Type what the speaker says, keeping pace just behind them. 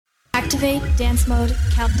Activate dance mode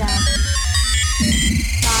countdown.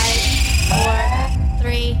 5, 4,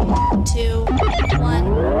 3, 2, 1.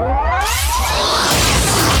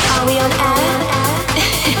 Are we on air?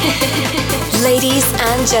 Ladies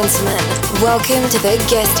and gentlemen, welcome to the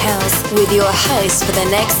guest house with your host for the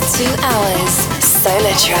next 2 hours,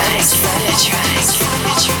 Solartrack.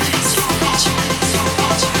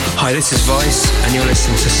 Hi, this is Vice, and you're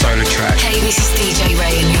listening to Solartrack. Hey, this is DJ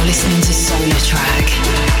Ray, and you're listening to Solartrack.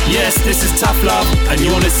 Yes, this is Tough Love, and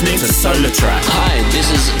you're listening to Solartrack. Hi,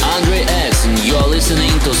 this is Andre X, and you're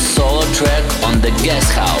listening to Solartrack on the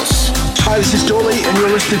Guest House. Hi, this is Dolly, and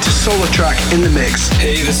you're listening to Solartrack in the mix.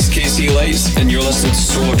 Hey, this is Casey Lights, and you're listening to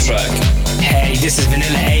Solartrack. Hey, this is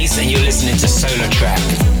Vanilla Ace, and you're listening to Solartrack.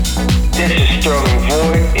 This is Sterling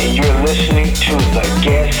Void, and you're listening to the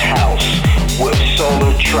Guest House with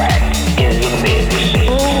Solartrack in the mix.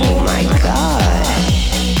 Oh my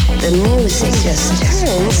gosh, the music just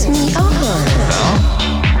turns me on.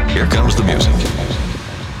 Now, here comes the music.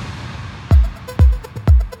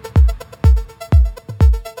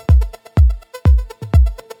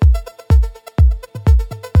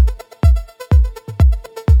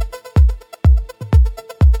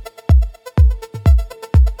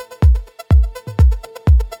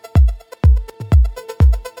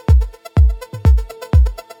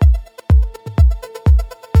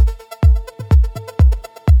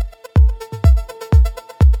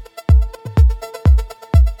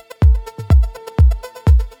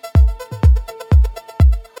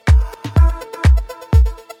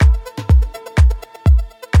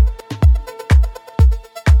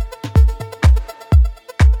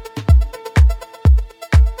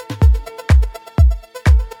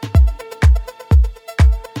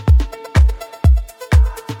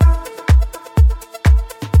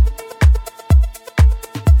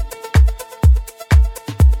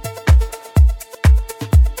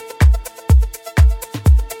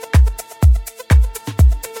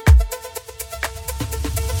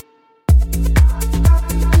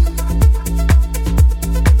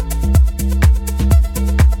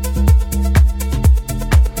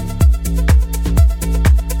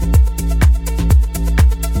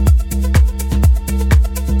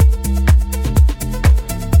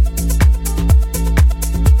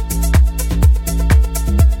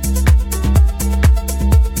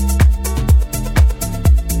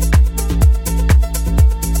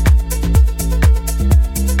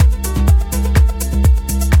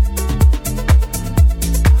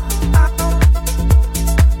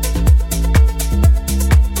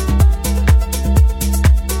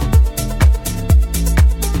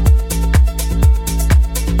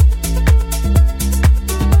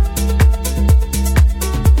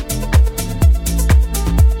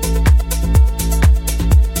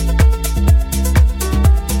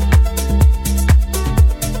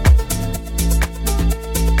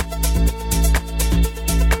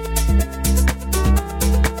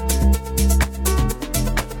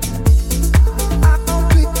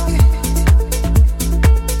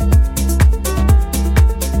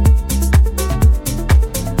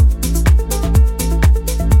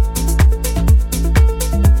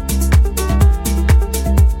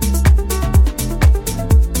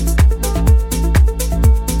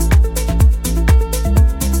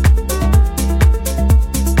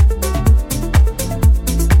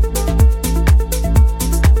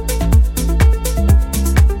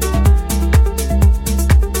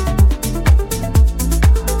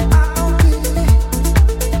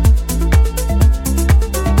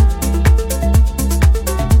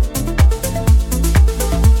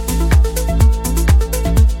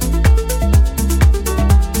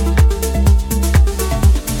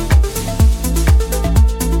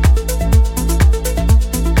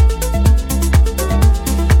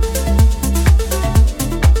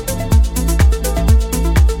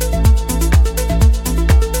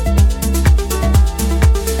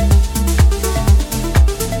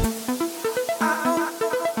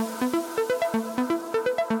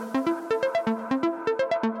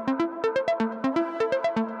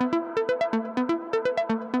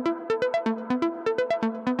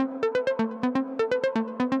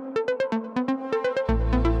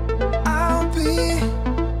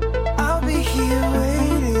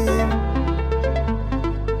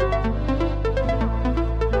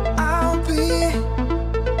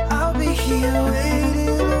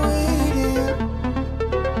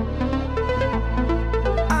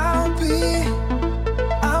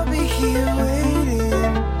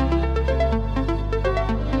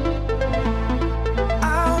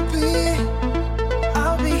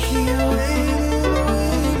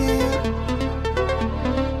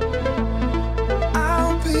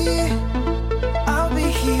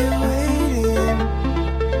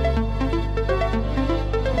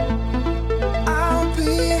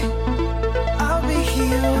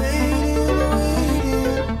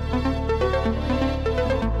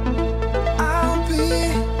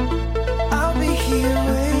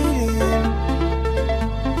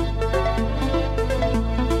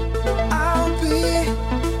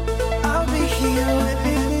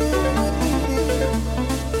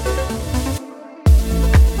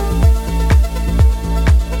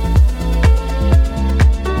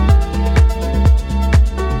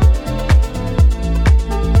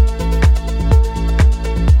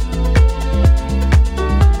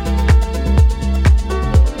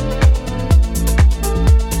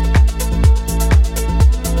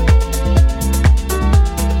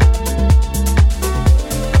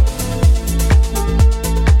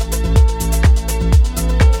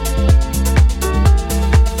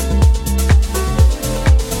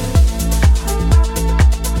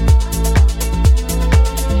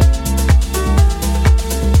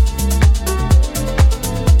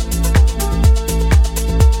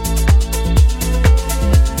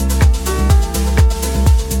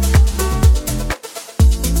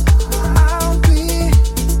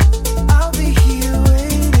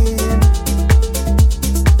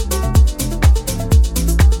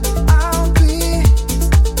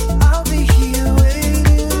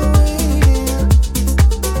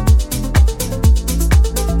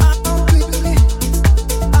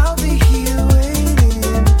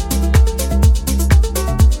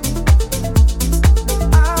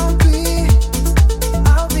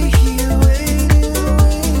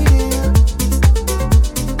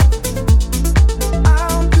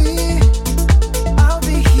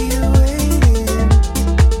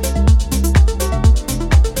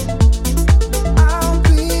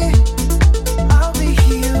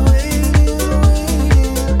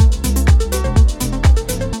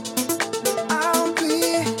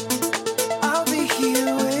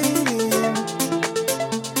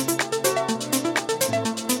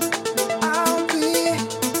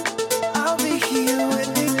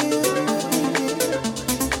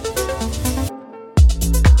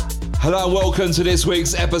 Hello and welcome to this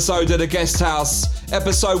week's episode of The Guest House,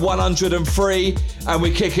 episode 103, and we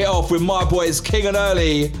kick it off with my boys King and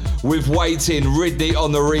Early with Waiting, Ridney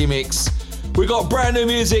on the remix. We got brand new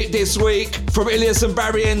music this week from Ilias and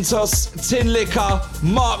Barrientos, Tin Liquor,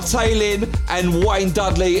 Mark Taylin and Wayne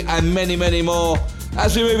Dudley and many, many more.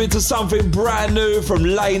 As we move into something brand new from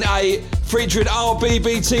Lane 8, featuring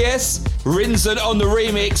RBBTS, Rinzen on the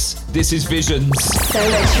remix, this is Visions. Solo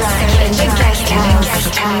track in the Guest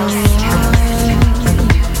House.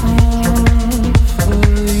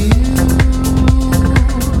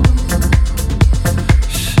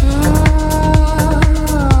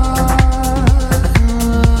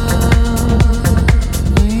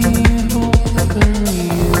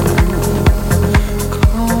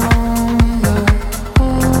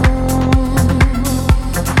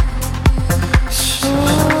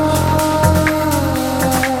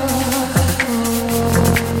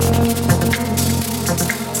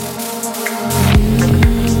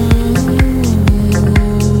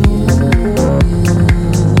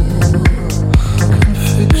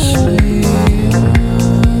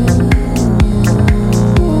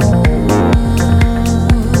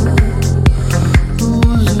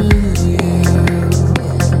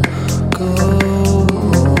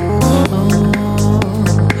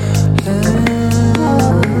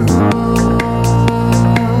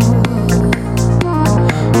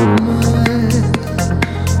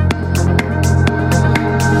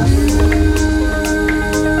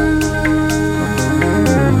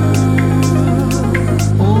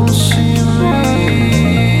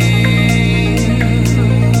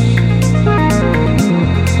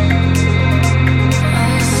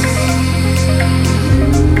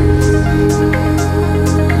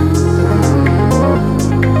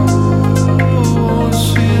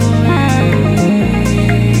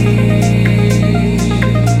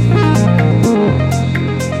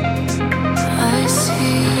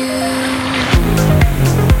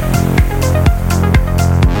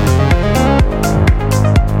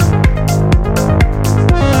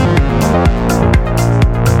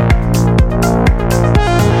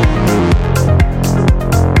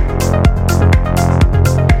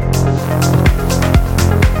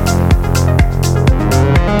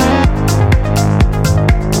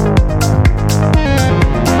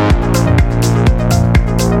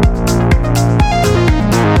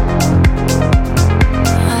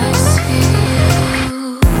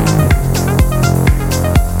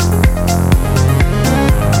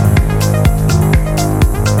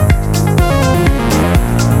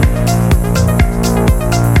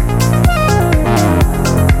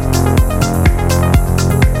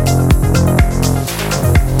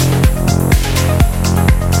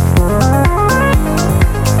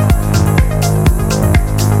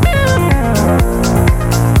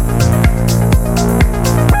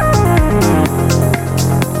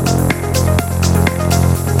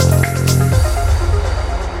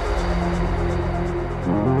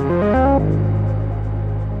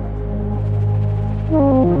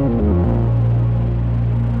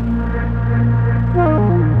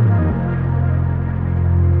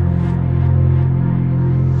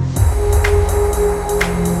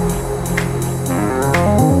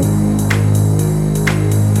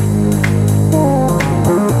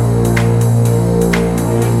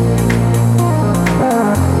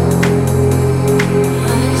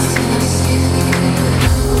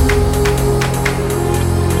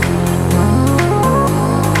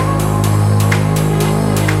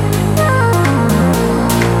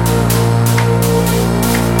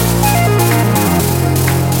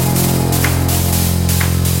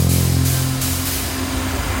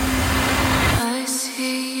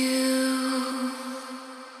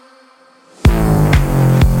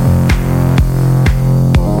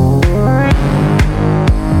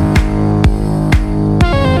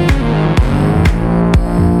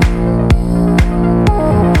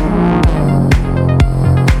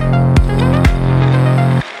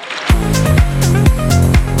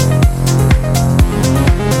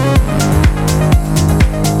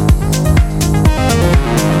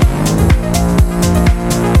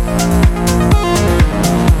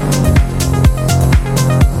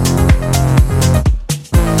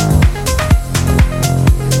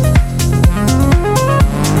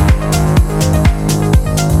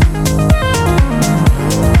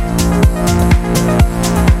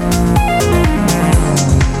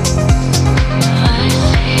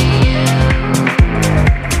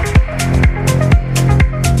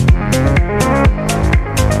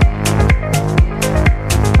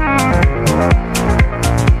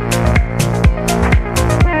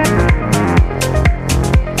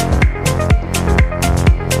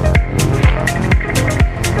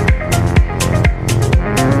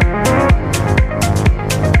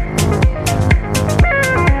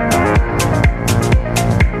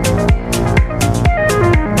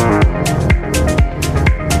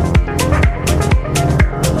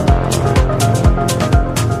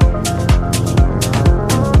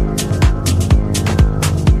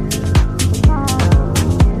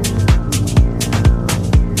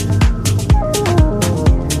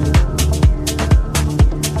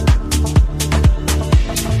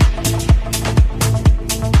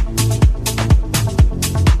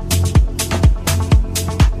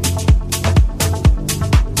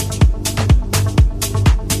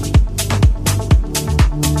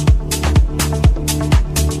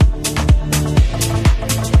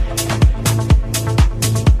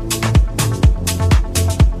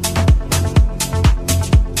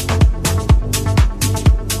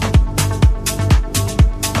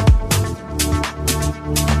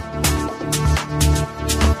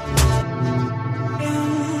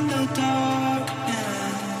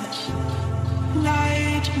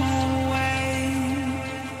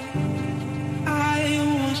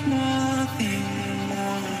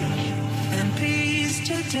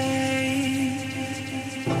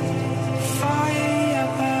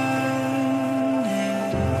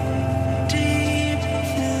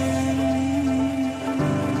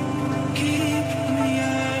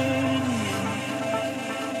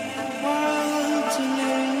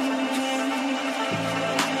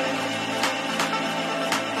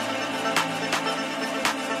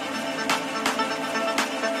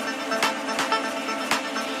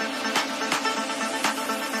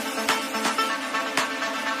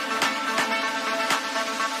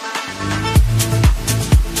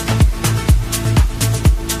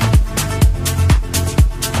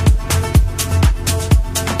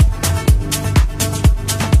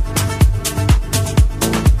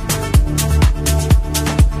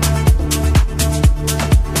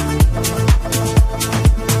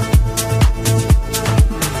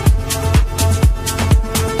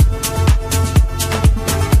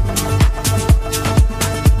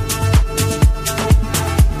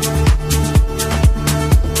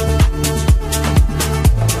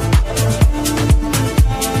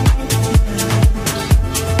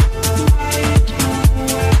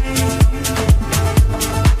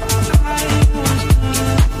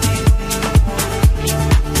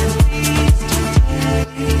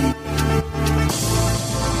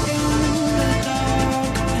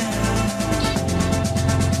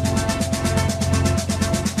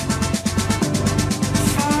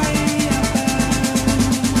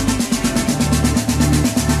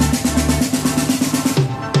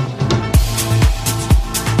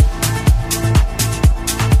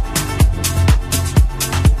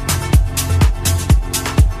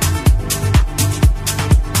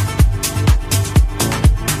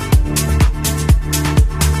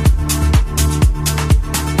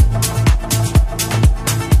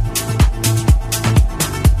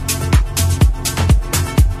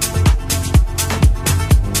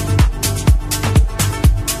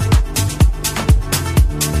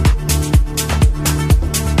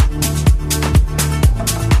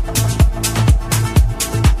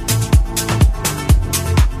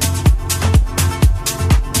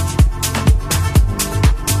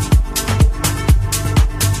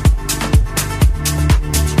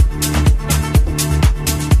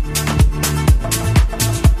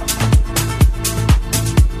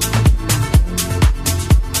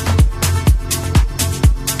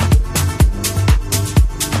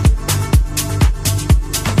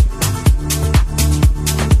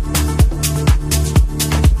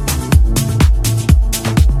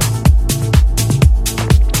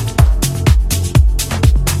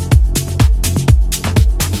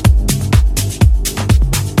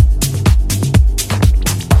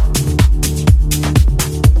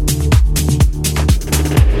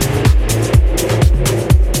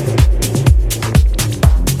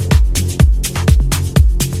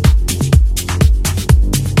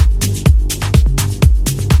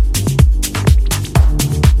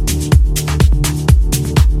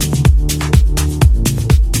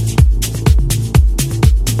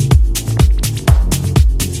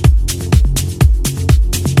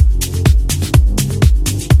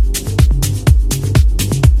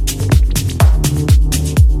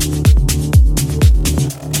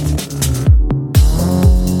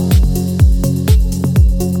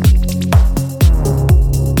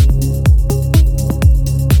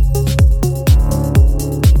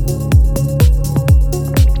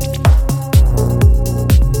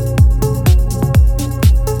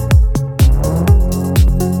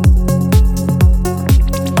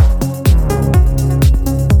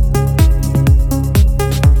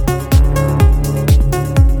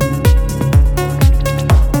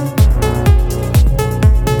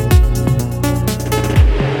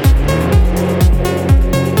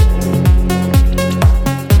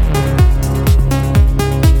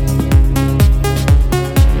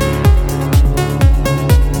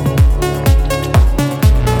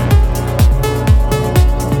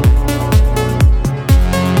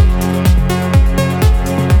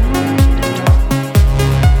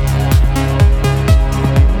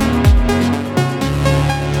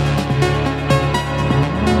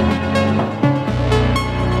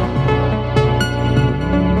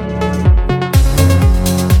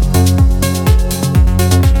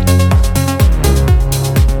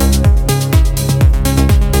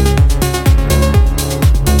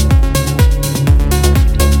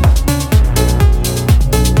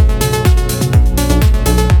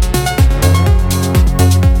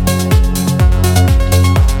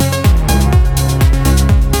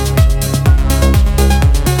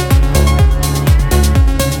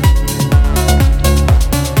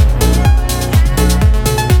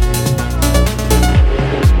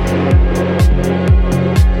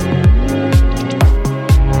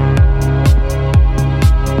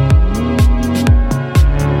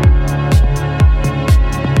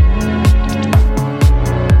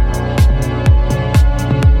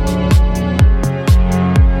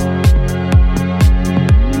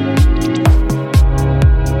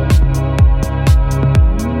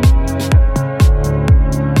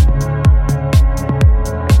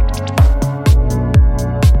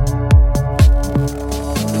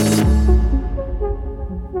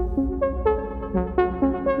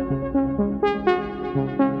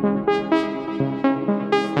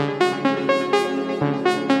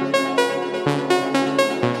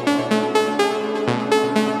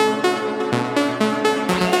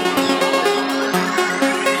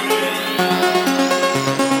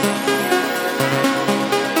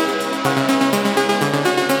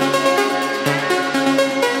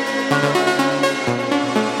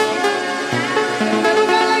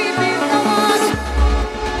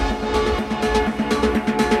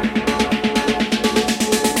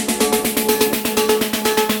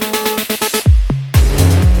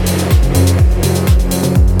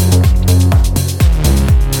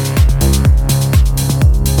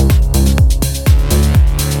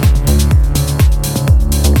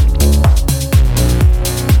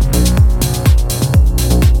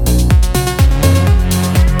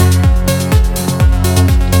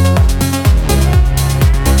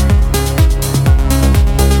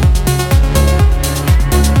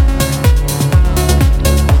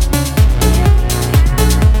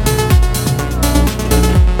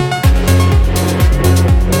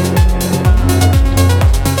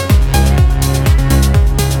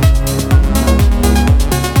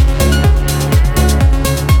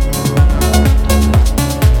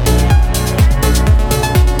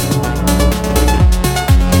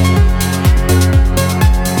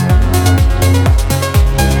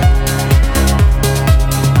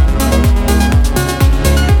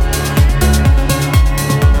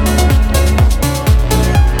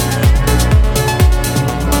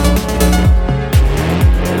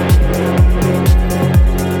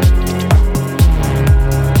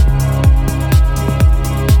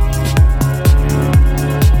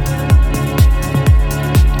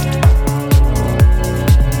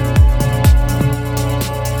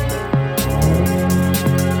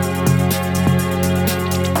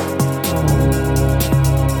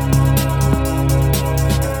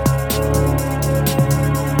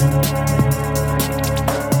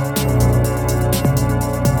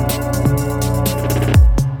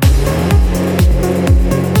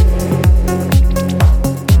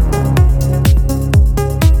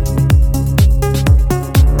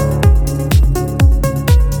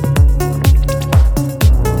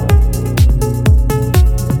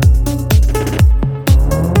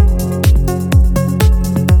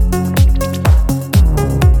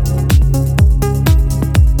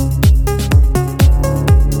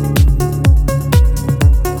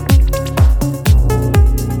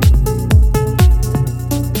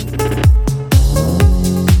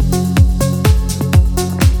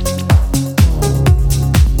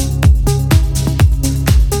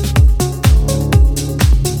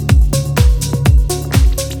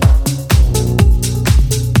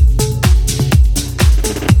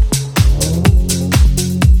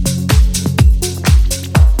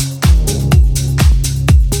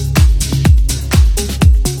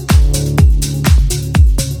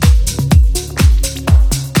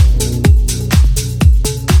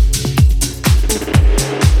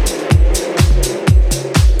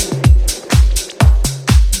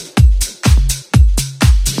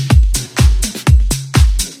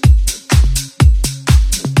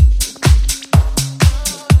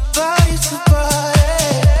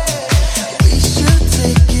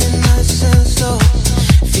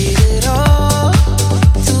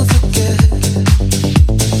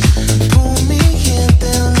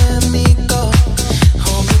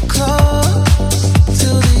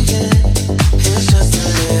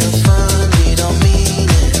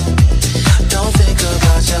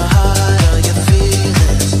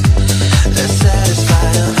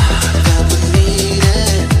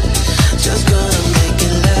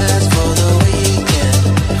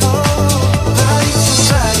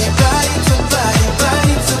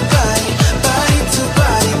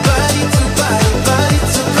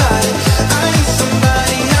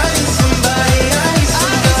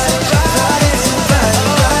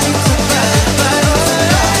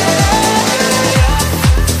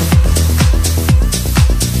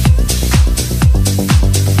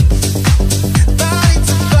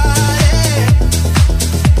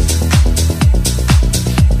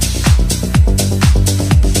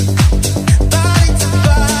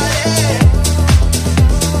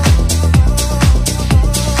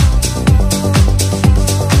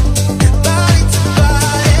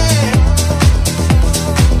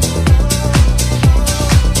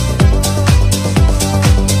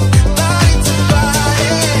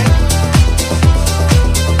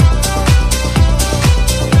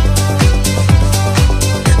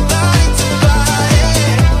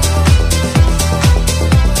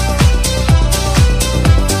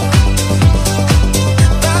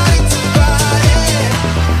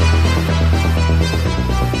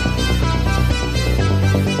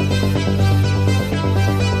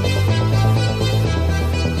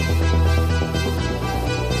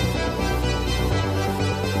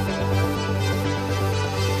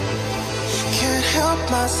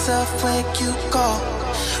 love when you go.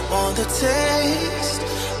 Want the taste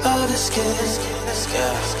of the skin.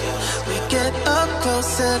 We get up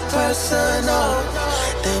close and personal.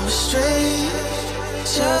 Then we're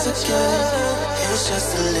strangers again. It's just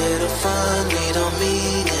a little fun, we don't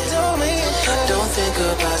mean it. Don't think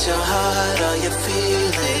about your heart or your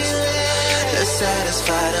feelings. Let's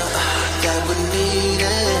satisfy the that we're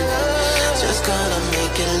needing. Just gonna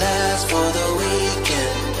make it last for the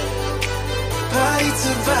weekend. Body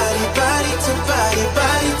to body, body to body,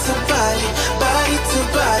 body to body, body to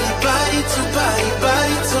body, body to body,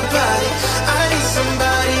 body to body. I need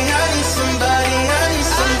somebody, I need somebody, I need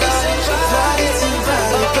somebody. Body to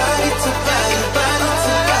body, body to body, body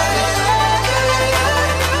to body.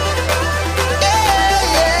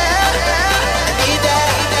 Yeah, yeah, I need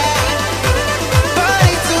that.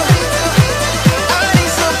 Body to, I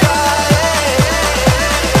need somebody.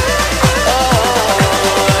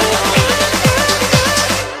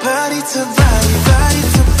 Body to body, body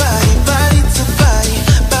to body, body to body,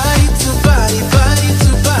 body to body, body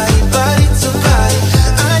to body, body to body.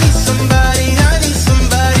 I need somebody, I need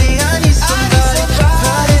somebody, I need somebody.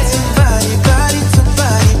 Body to body, body to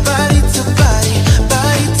body, body to body,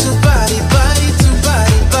 body to body, body to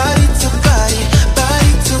body, body to body,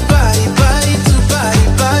 body to body, body to body,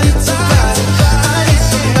 body to body. I need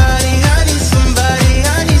somebody, I need somebody,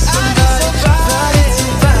 I need somebody. Body to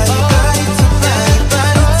body, body to body,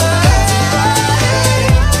 body to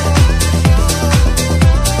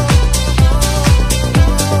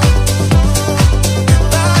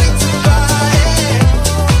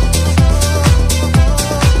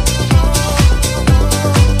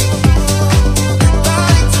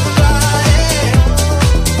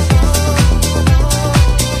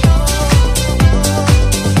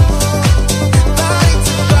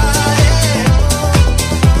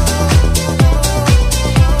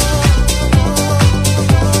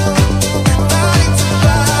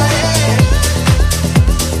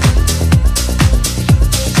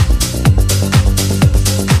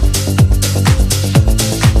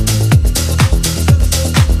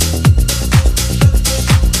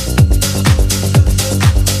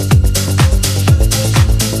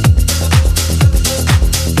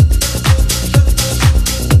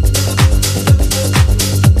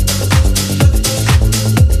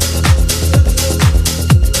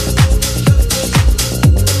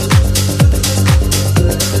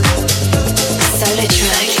Solar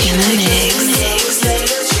Track in the mix.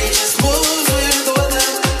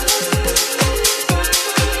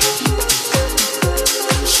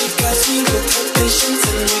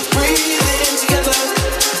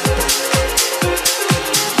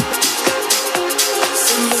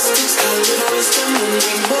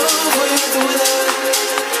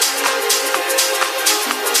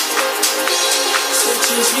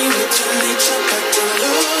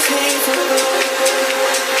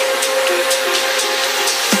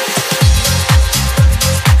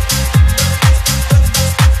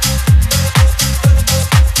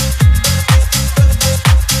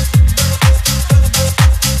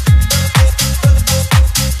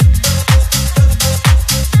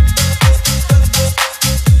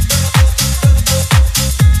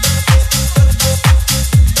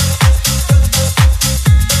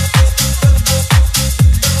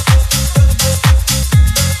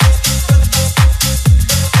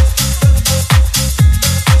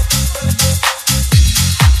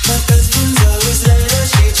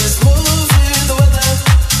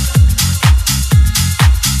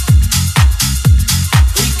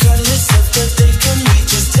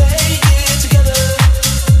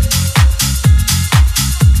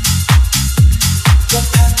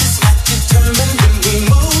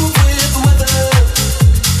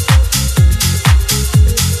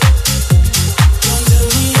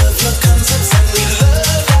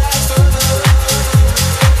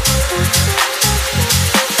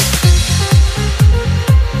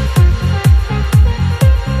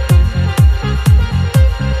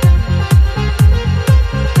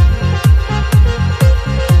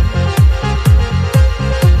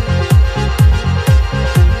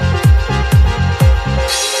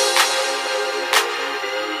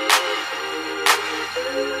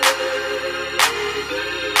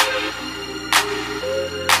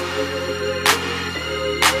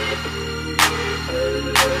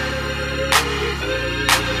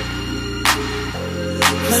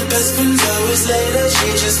 best friend's always later, she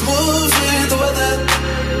just moves with the weather.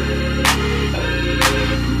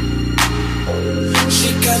 She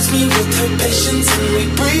guides me with her patience and we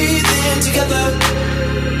breathe in together.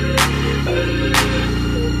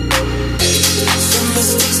 Some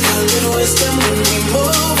mistakes got little wisdom when we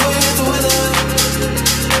move with the weather.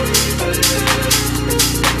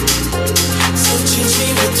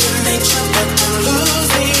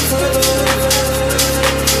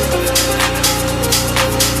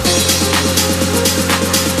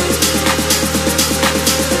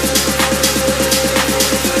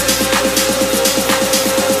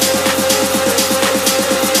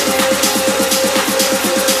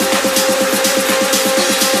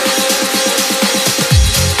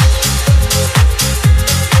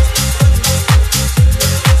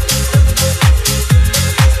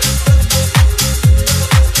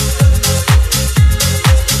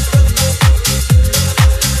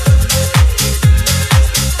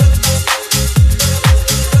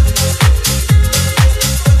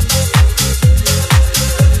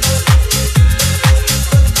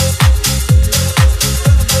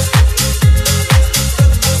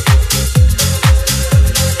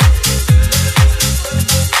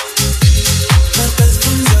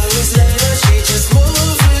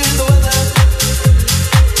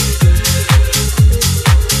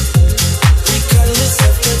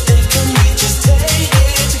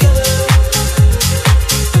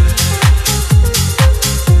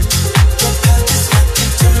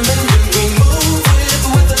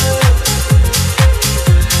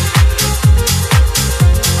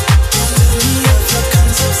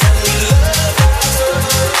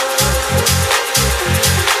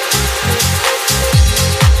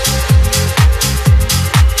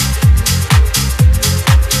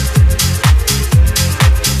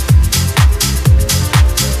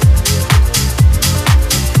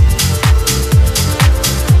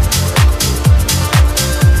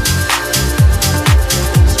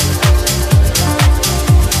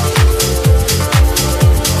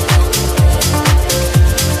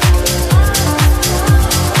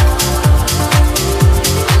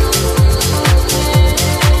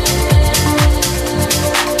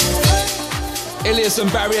 and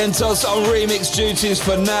Barrientos on remix duties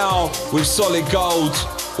for now with Solid Gold.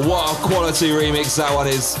 What a quality remix that one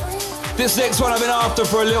is. This next one I've been after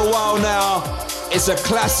for a little while now. It's a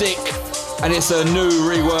classic and it's a new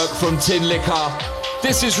rework from Tin Liquor.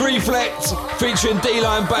 This is Reflect featuring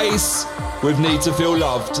D-Line Bass with Need to Feel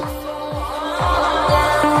Loved.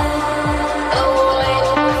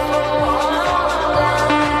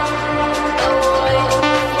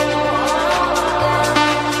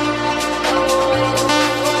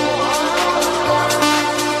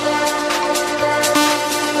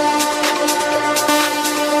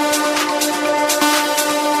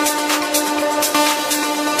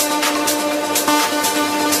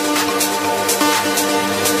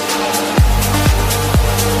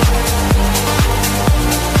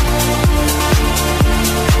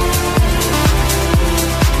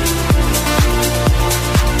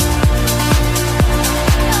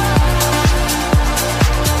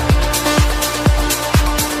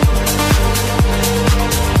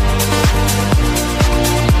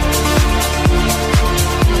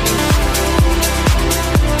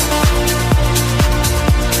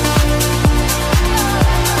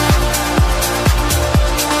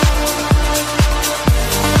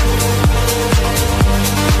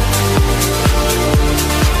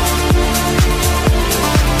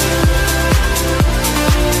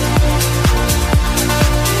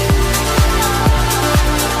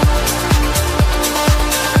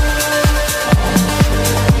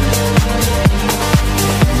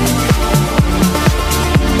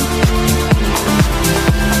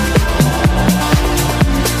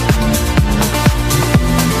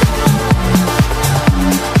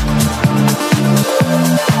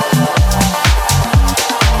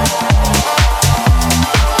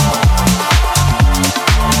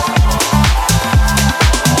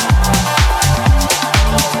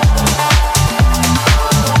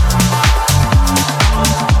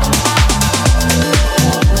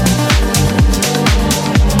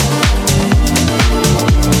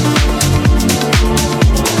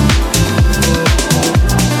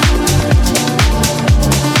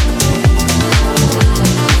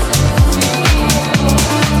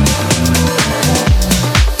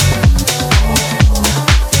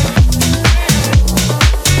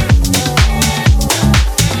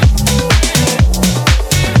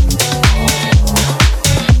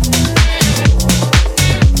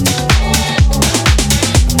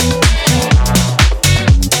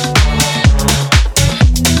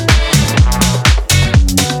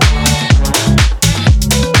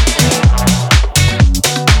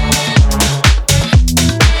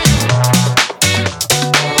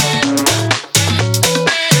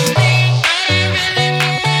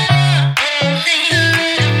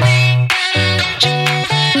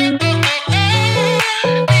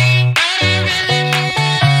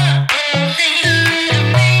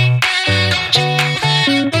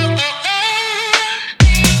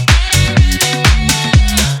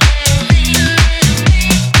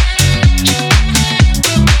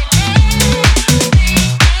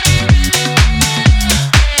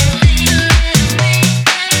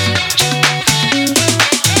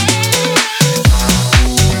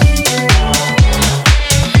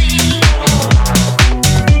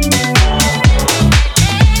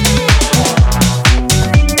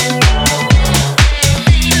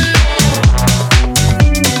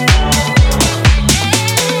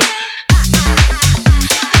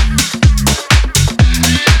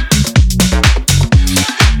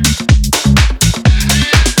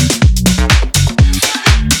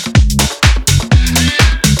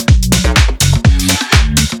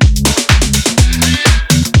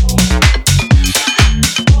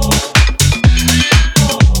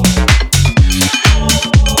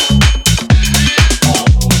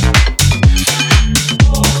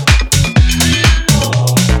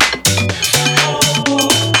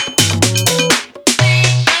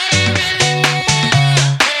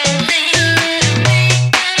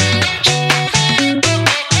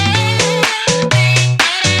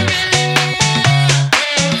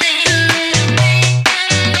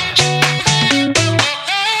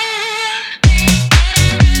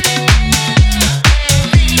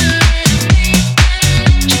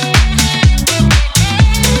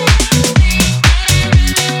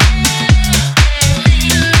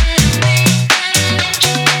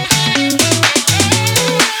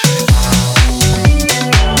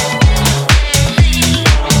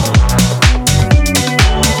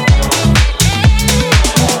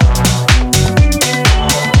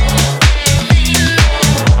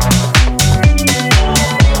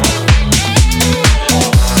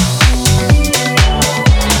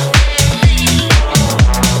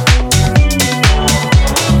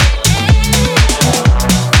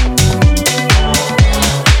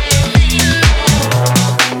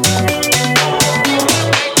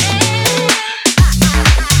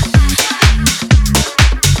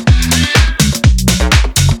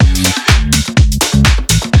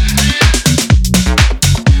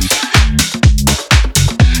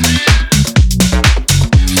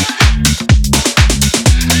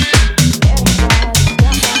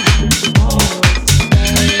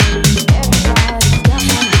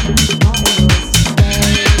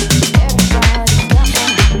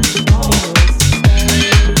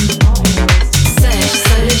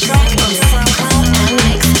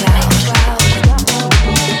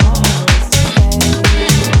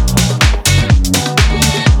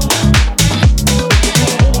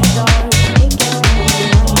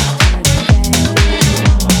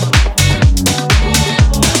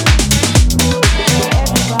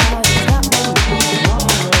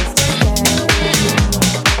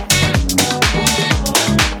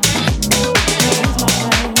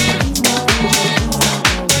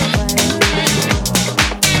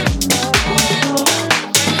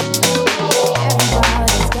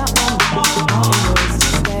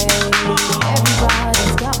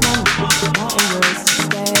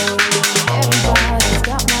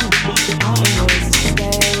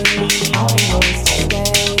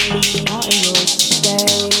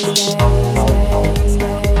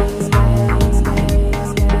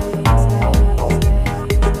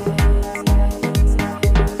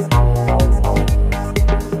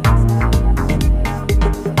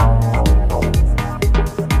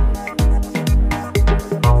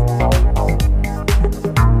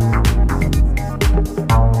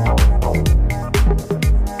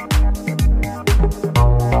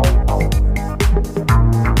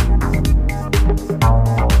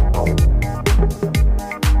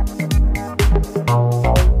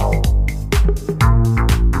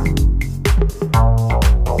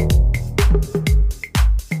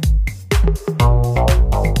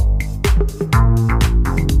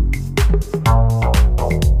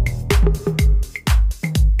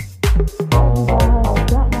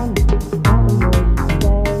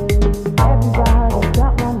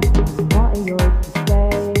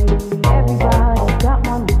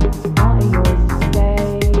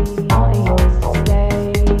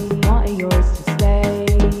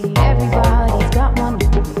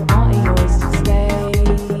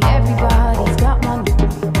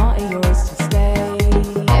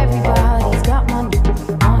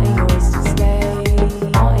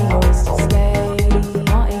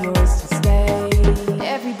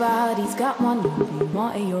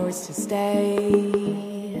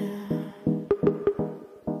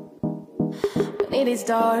 When it is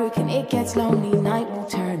dark and it gets lonely, night will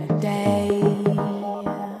turn to day.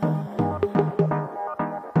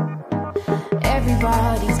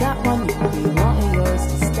 Everybody's got one, you could be one of yours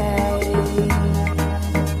to stay.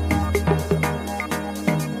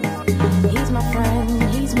 He's my friend,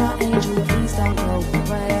 he's my angel, please don't go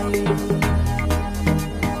away.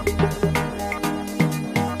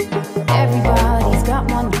 Everybody's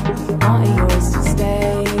got one, one of yours to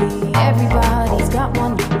stay. Everybody's got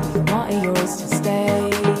one, one of yours to stay.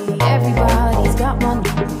 Everybody's got one,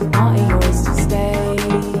 one of yours to stay.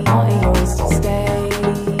 One of yours to stay.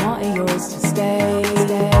 One of yours to stay.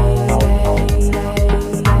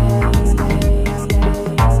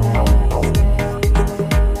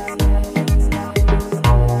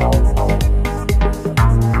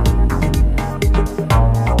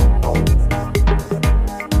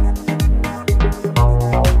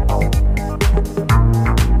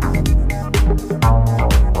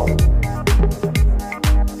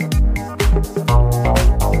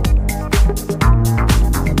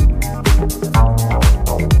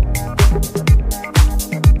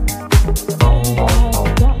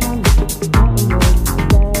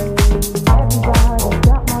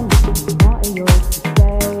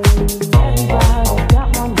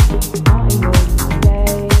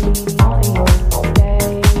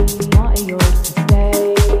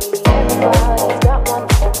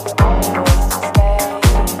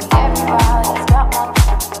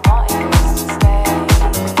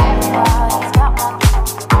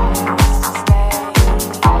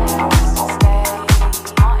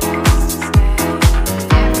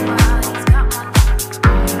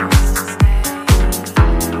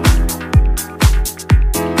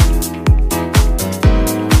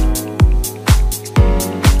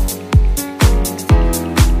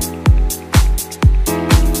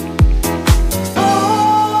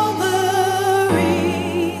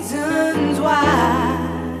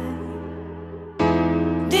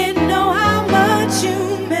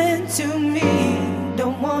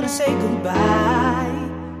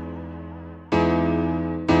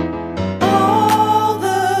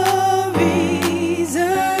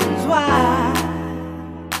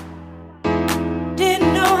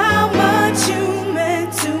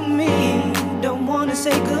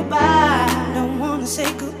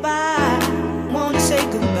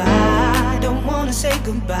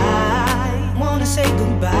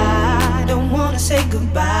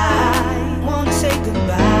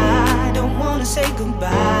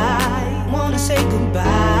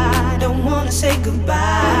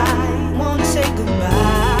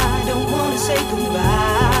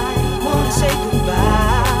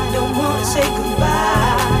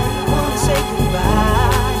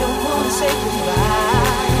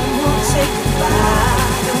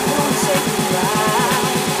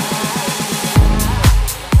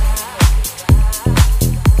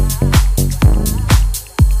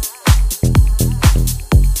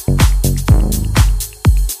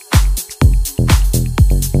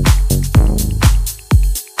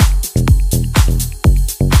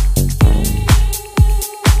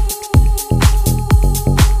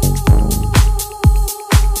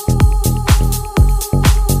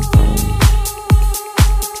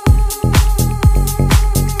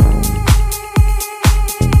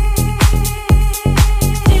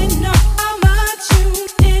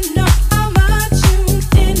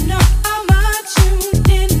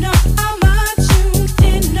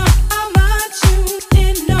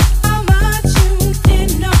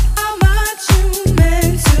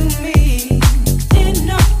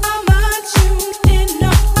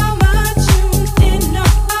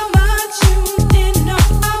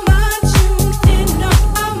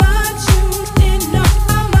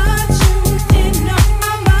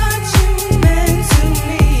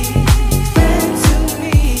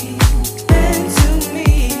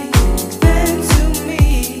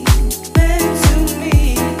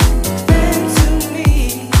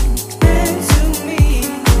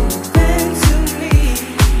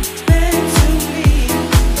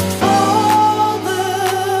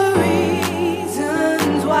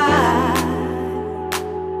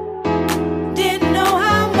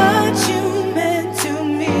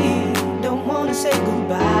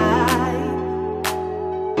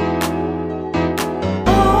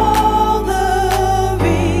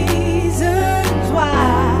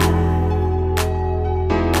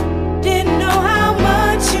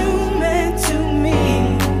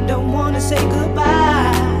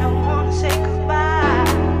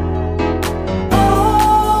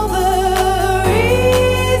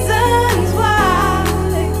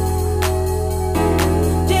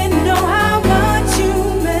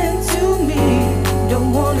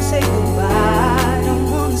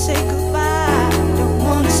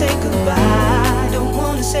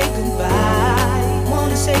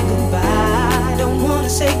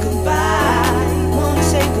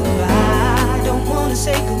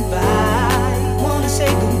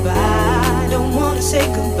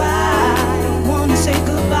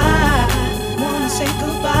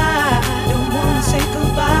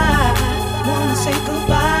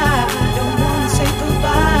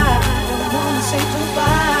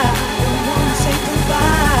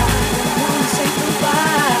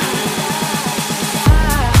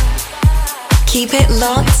 Keep it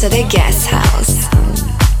locked to the guest house.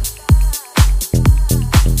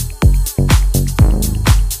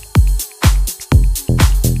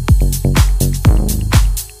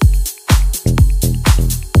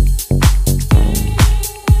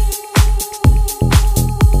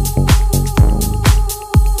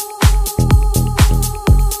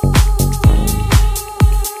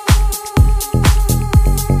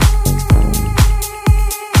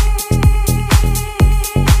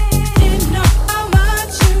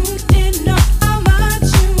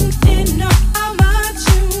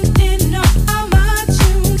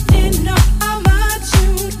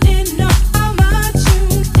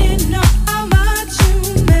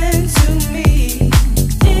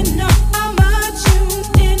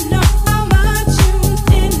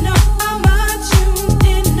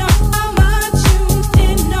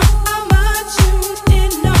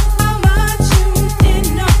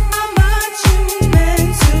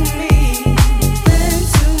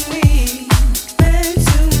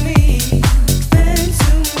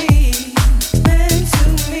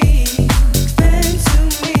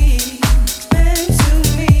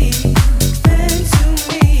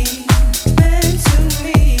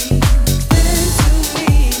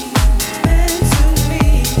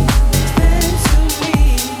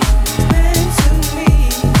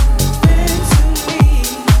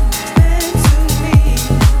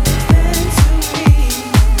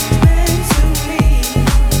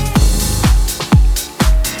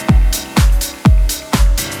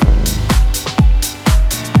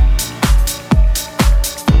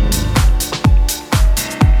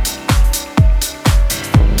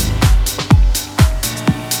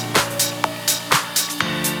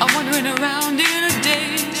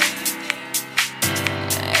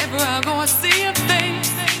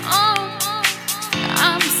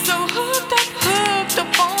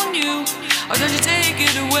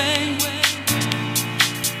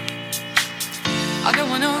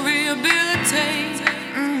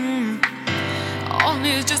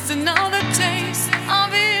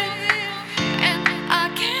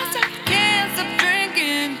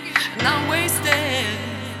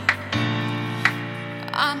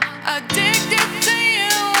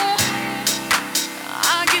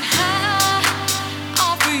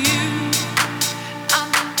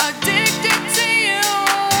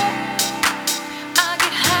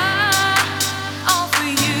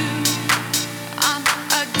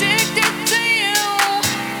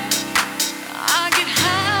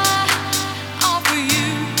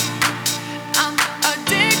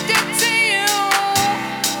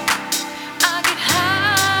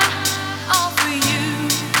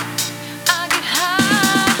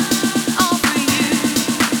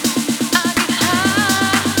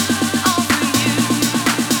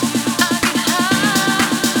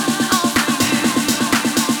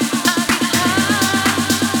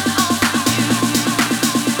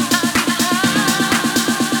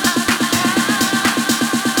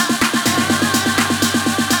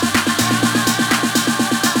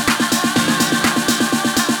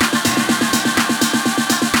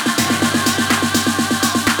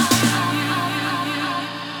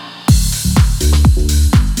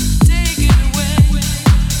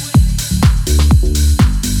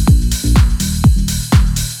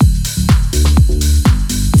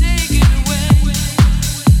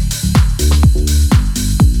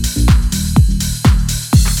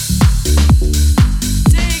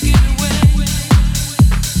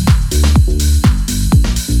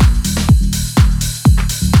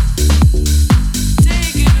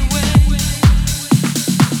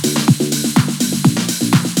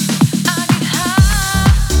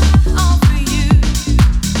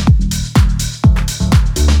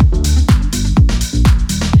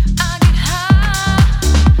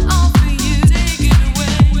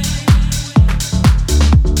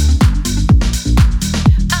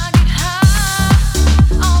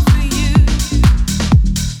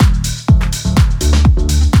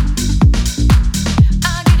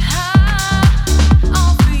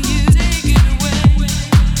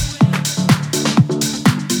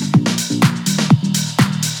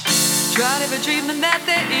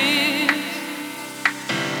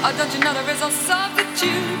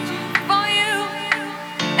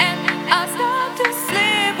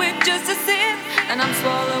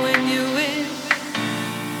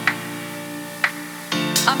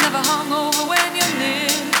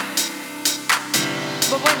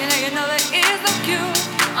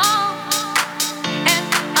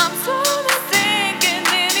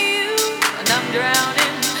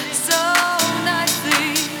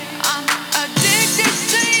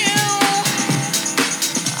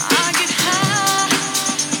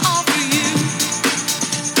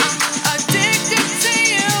 Addicted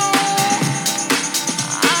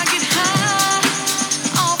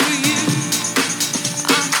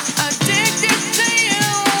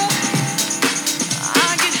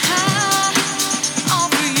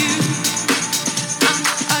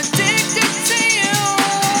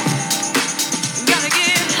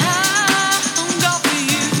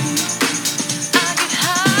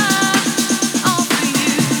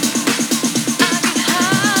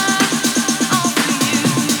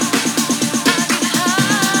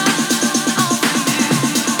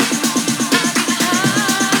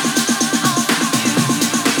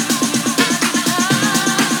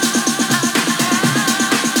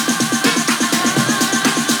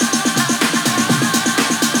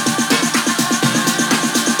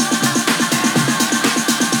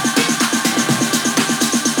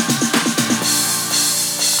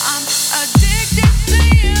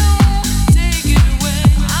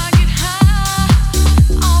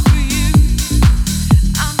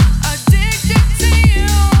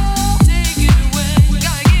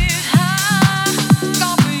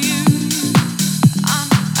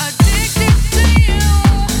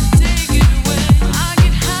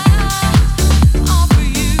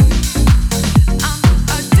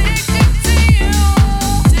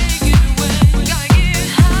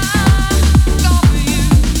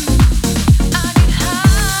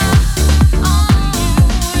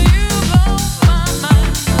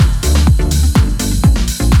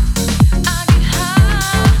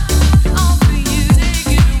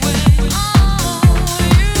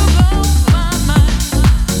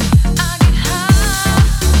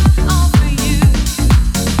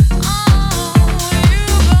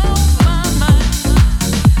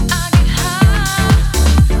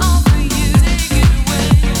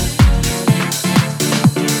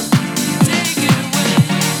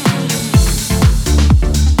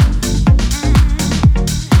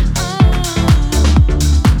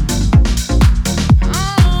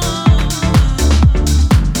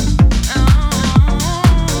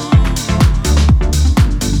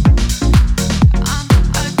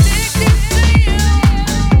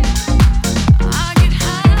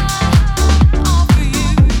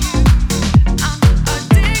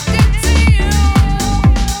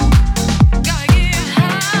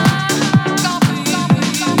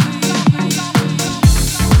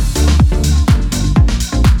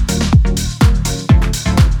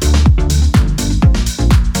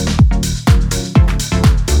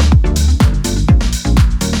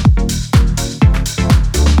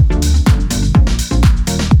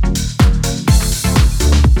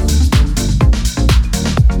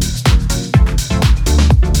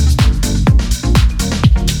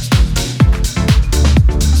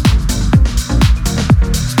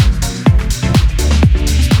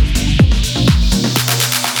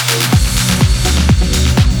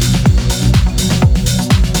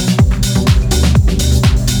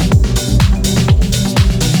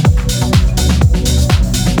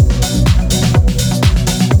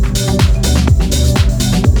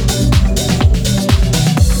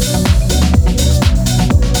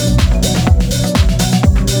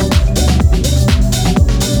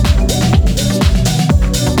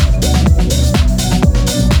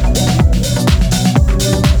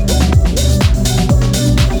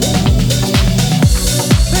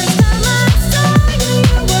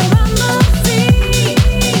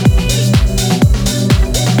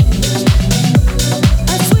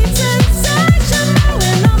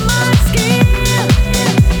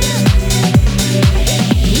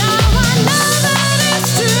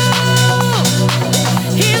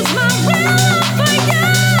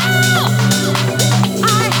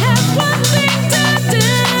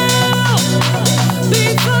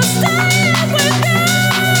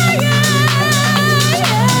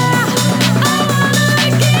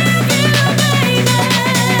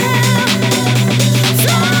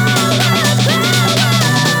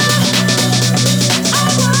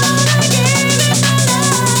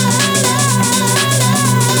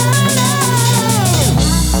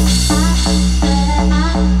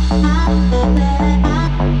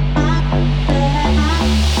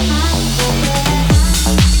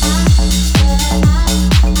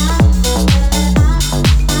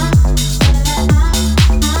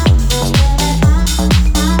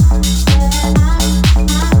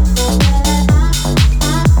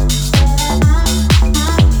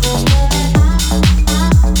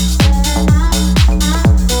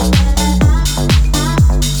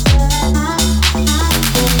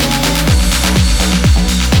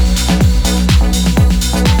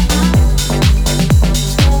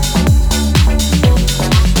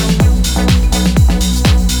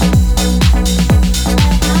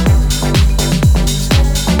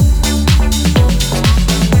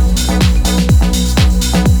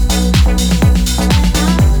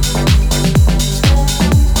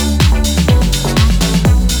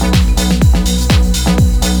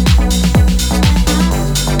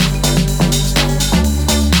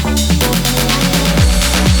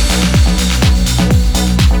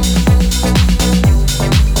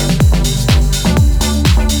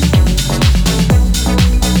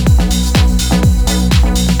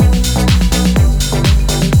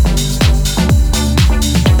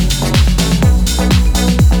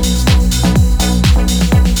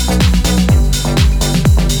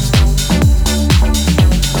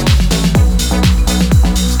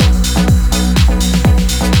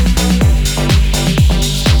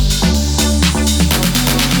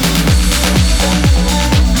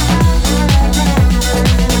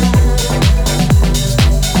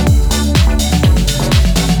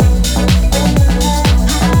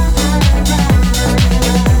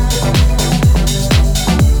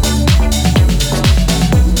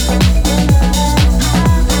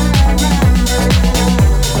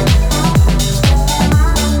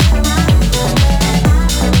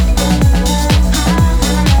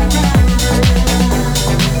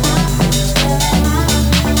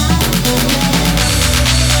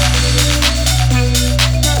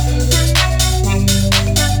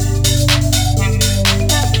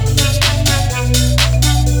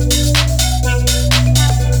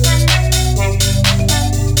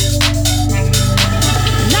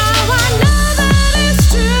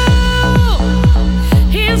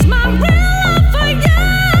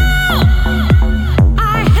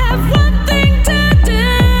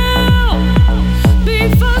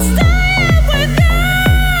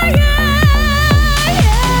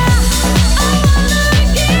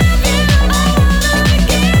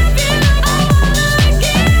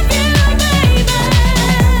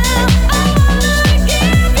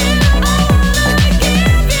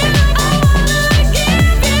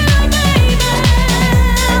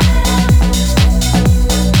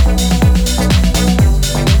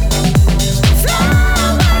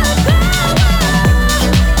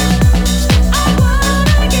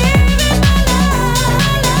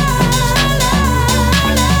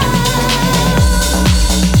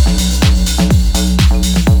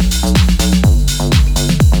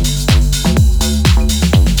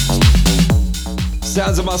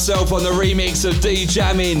Sounds of myself on the remix of D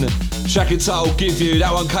Jamming, track entitled Give You.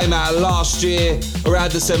 That one came out last year around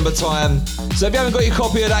December time. So if you haven't got your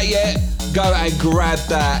copy of that yet, go and grab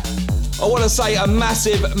that. I want to say a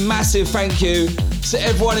massive thank you to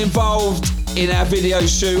everyone involved in our video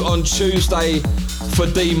shoot on Tuesday for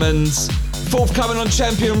Demons. Forthcoming on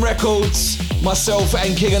Champion Records, myself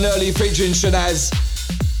and King and Early featuring Shanaz.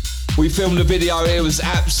 We filmed the video, it was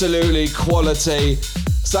absolutely quality.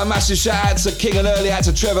 So a massive shout out to King and Early, out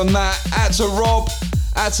to Trevor, Matt, out to Rob,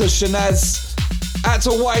 out to Shanaz, out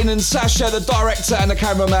to Wayne and Sasha, the director and the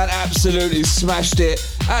cameraman, absolutely smashed it.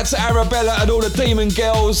 Out to Arabella and all the Demon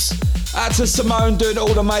girls, out to Simone doing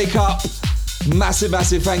all the makeup. Massive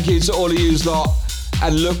thank you to all of you lot,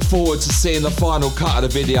 and look forward to seeing the final cut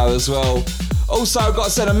of the video as well. Also, I've got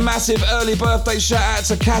to send a massive early birthday shout out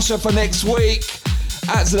to Kasha for next week.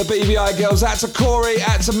 Out to the BVI girls, out to Corey,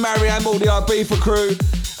 out to Marianne, all the Ibiza crew,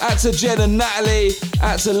 out to Jen and Natalie,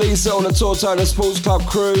 out to Lisa, all the Tortola Sports Club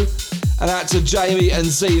crew, and out to Jamie and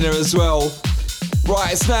Zena as well.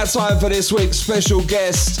 Right, it's now time for this week's special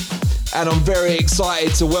guest, and I'm very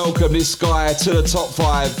excited to welcome this guy to the top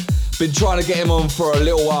 5. Been trying to get him on for a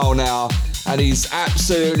little while now, and he's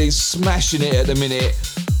absolutely smashing it at the minute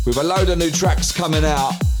with a load of new tracks coming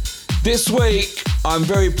out. This week, I'm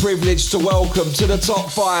very privileged to welcome to the top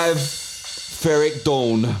 5, Ferreck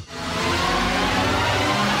Dawn. This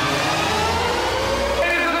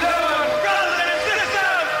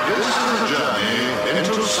is a journey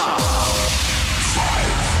into sound. 5,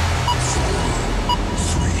 4,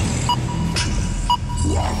 3,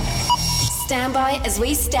 2, 1. Stand by as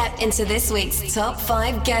we step into this week's top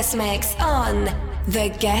 5 guest mix on The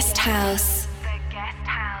Guest House.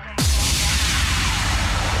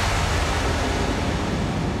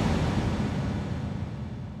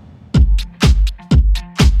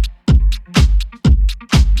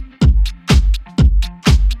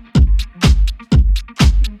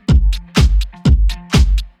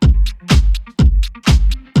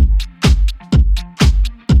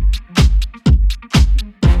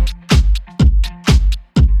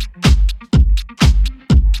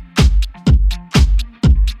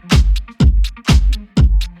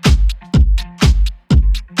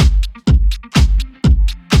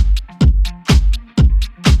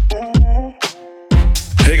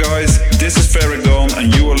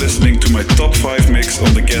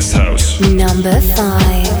 on the Guest House. Number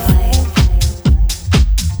 5.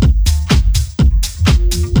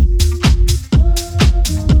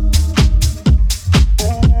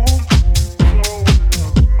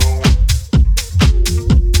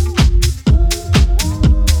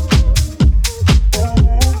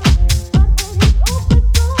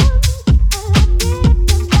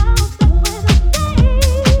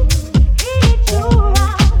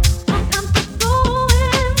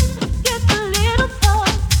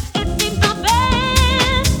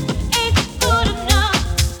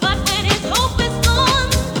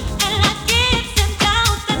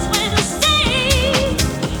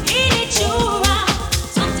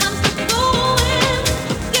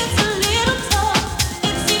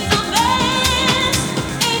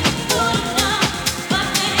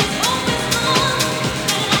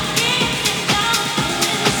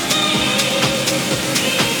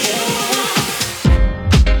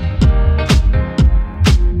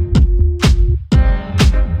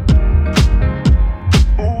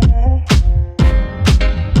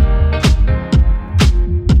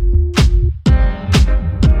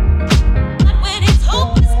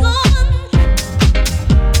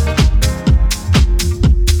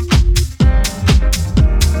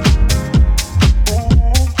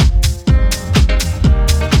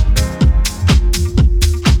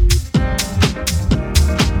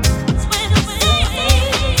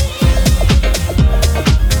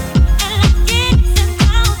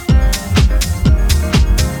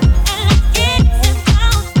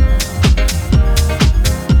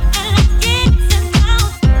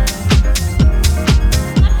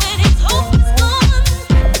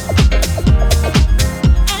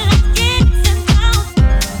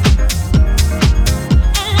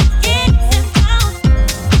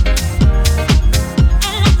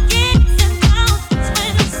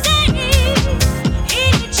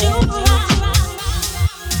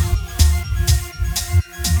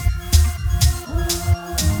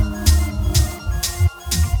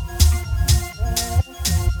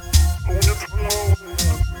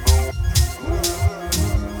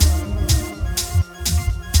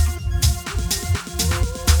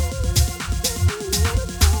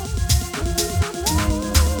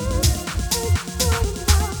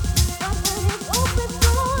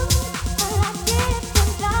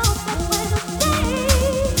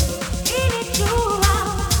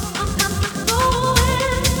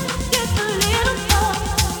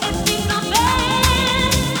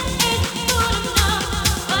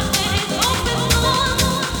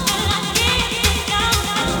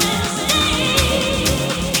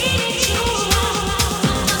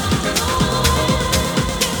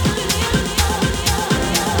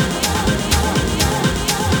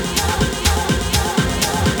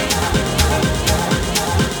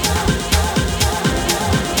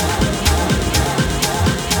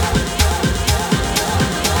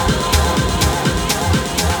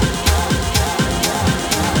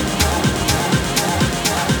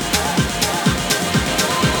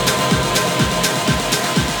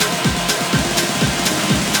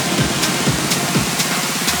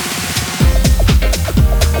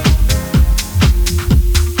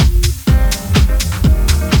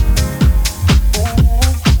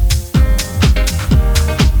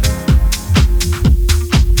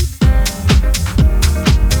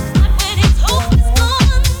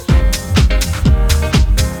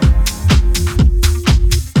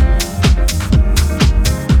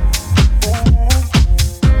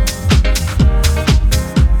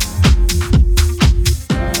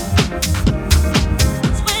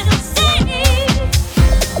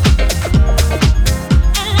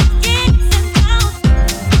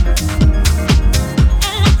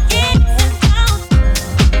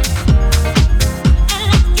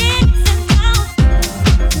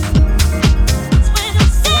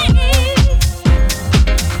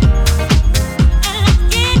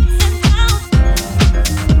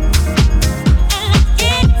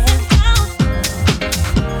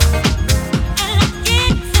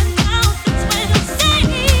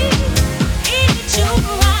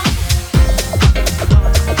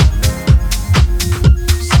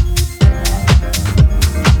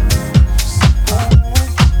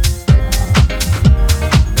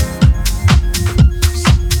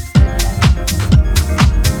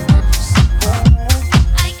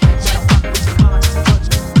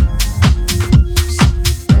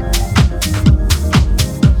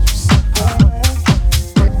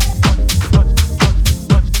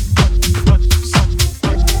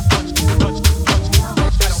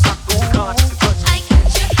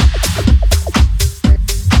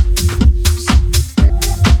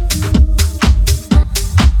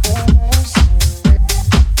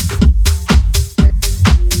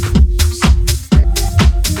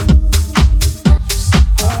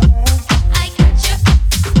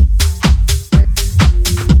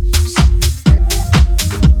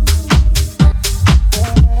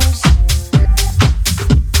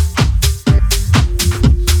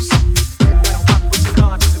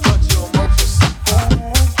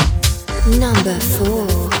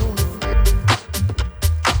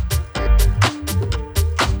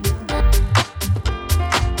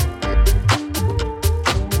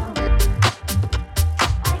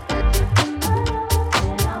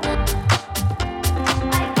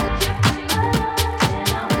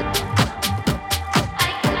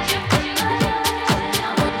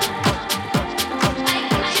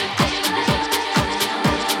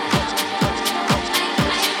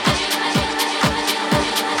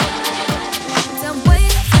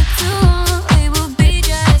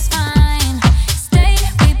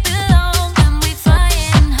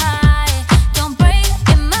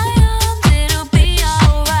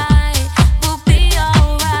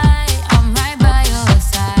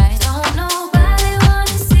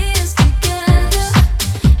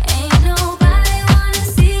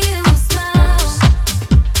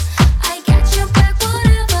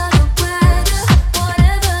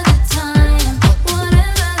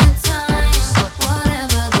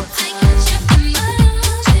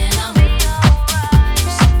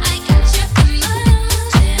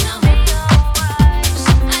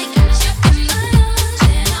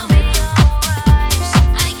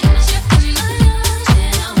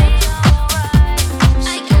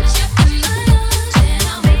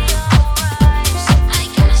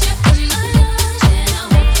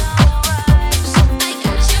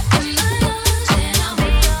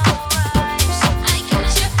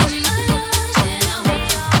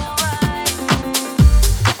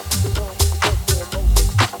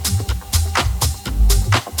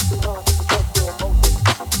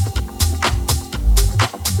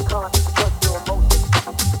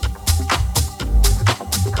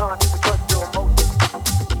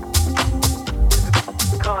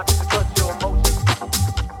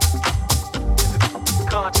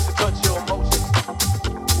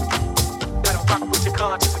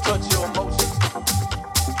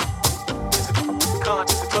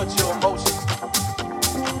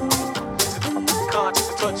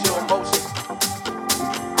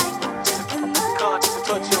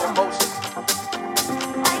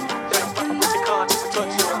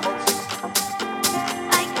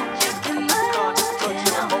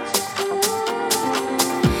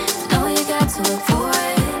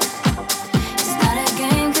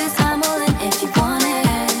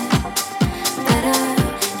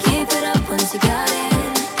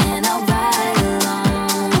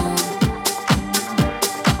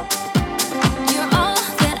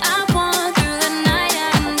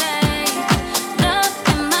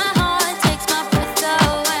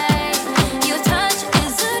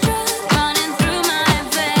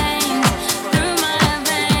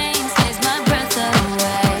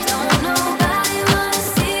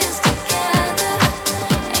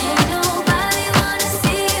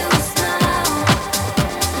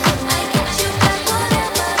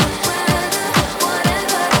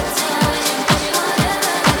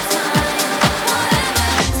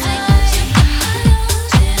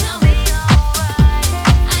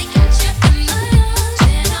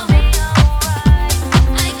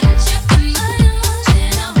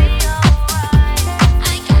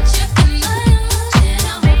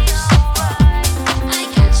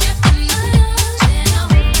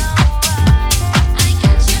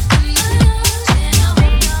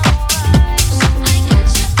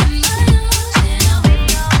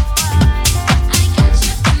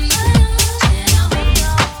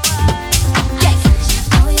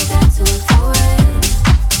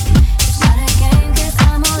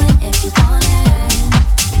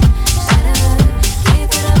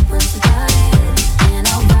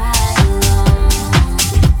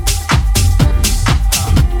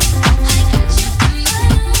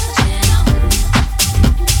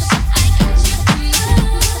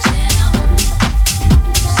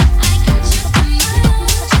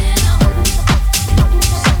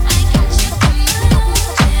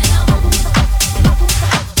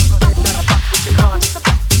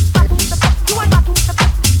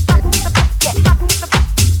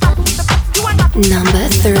 Number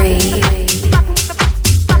 3.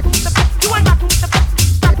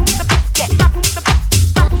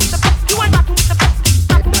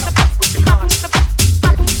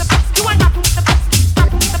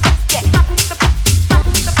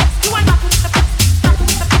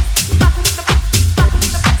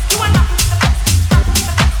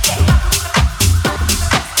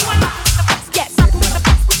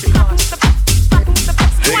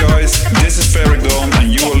 This is Ferreck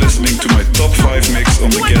and you are listening to my top 5 mix on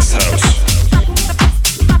the Guest House.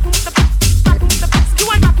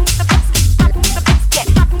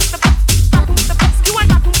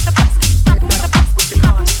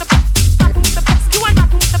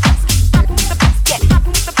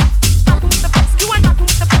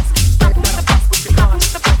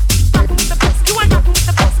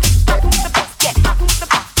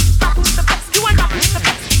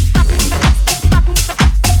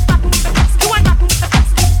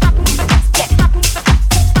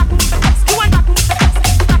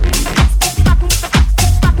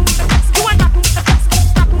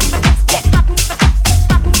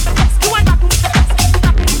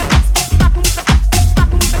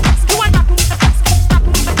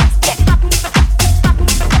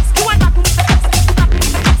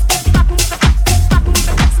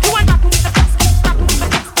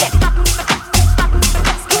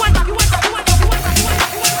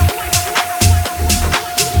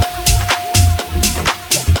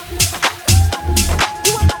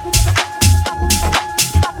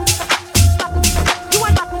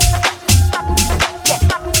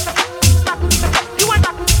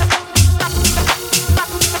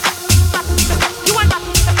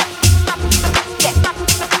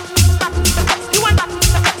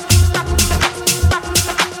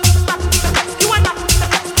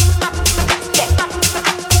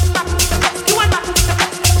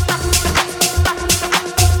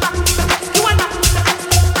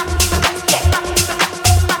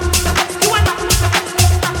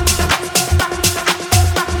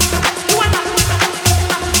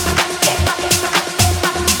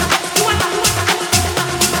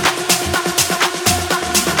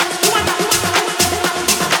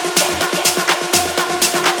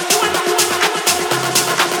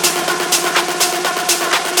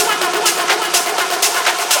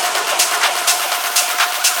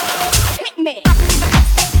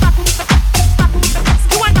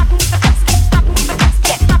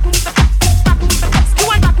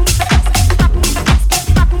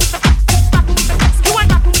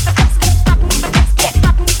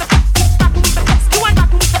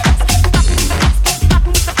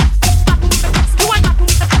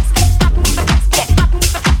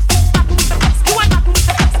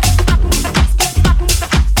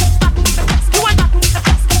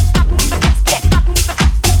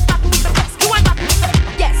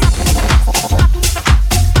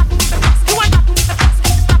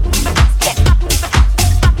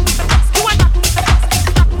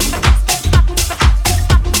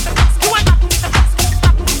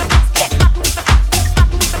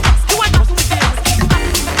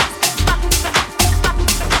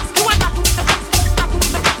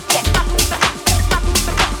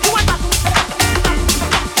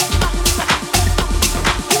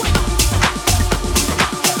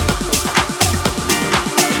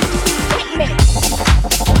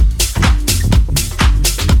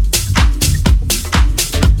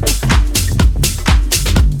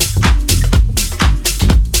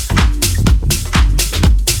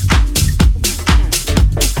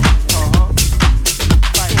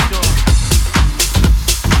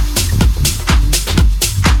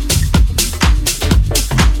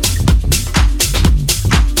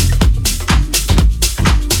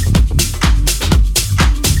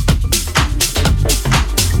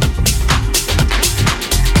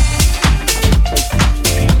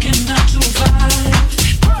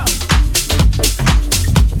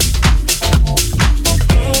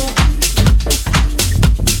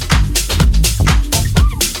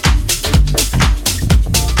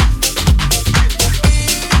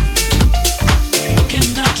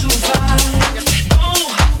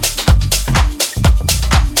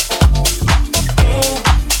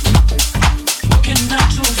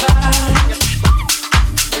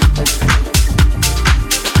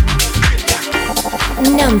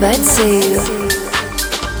 Number 2.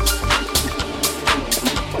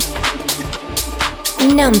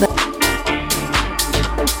 Number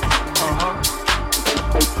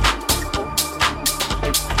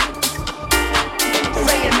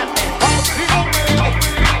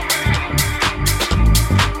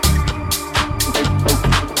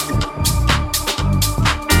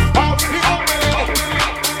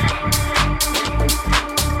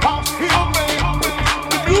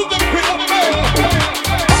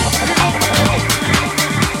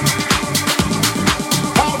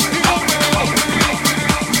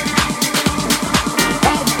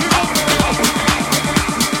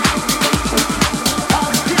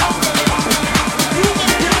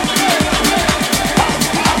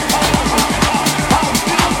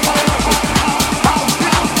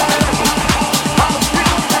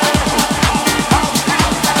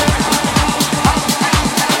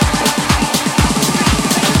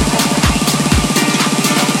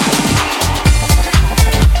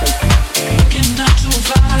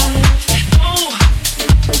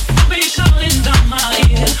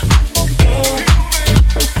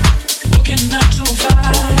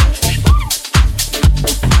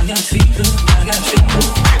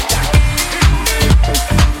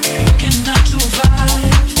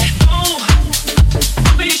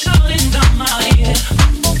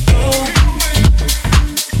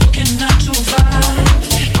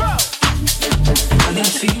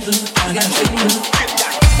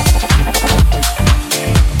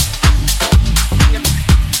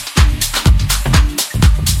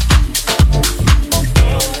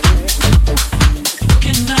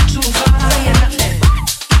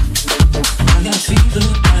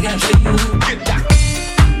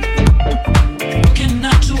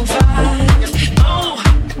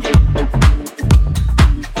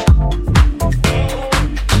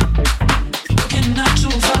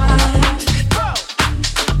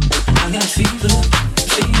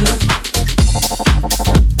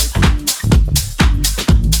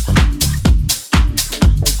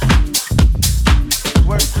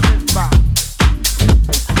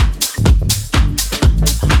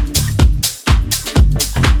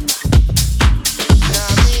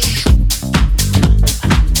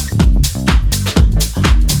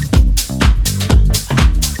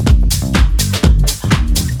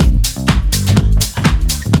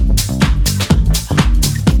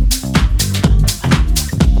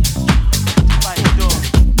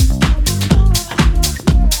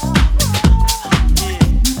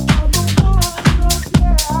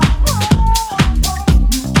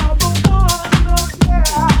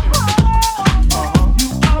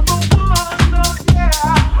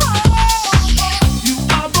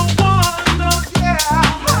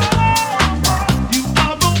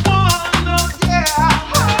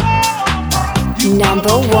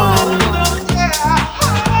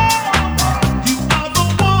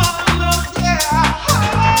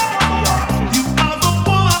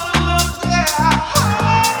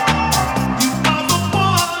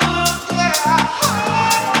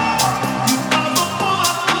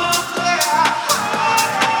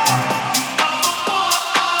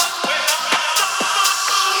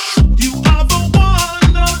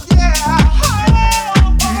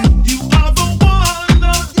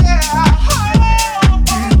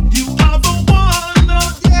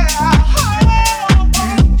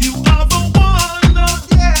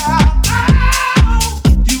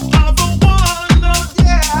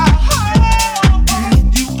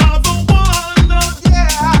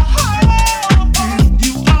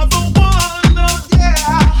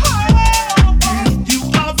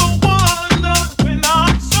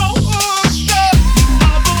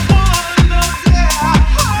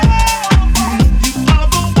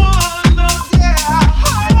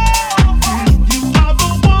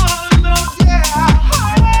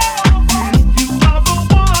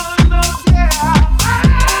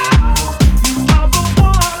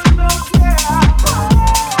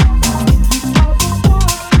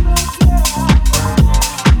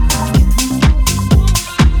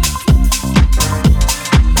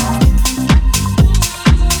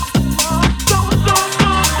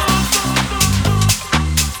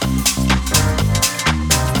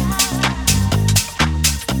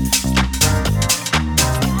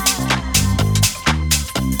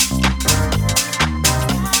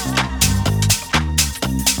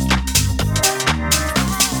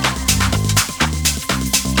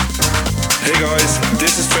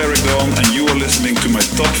Dawn, and you are listening to my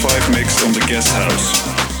top 5 mix on the Guest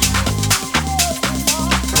House.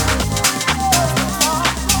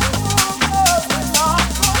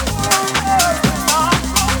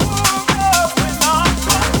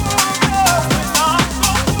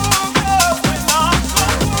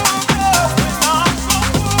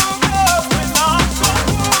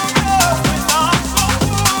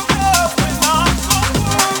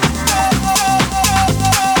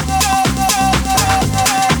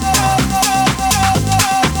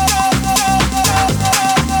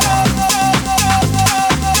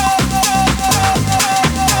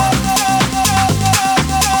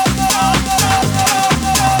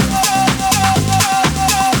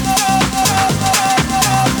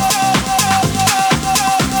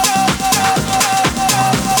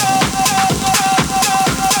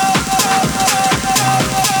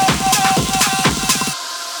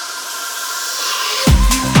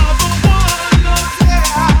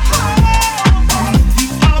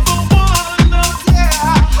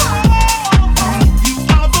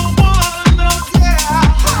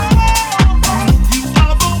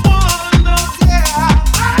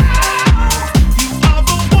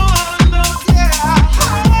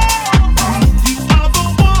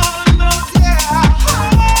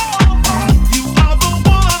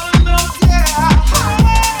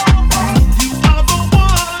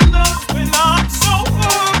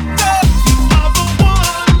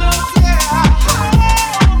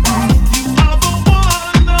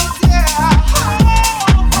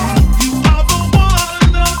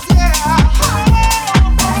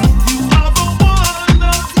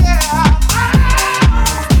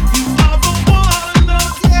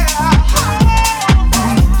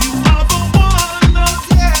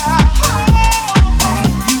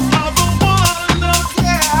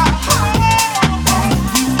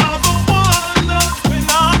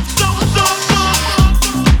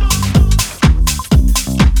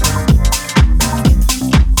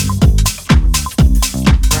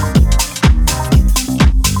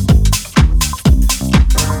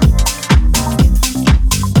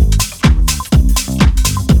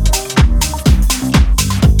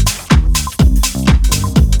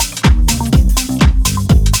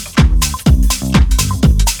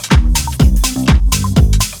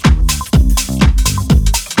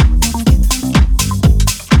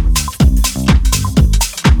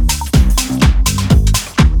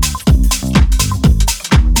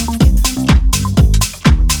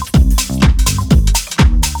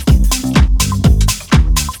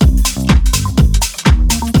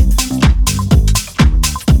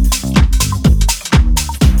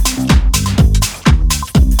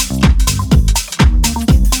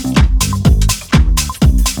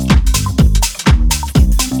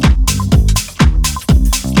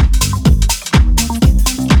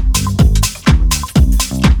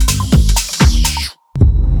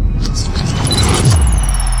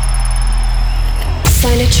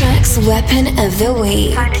 Weapon of the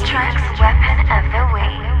Week. Find the track's Weapon of the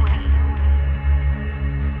Week.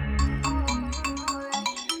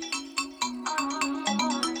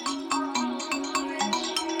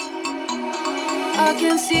 I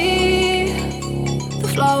can see the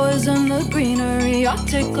flowers and the greenery. I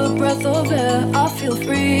take a breath of air, I feel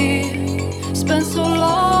free. Spent so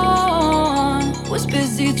long, was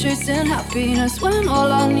busy chasing happiness when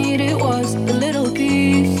all I needed was a little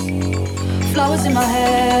peace. Flowers in my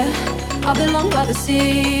hair, I belong by the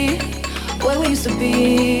sea, where we used to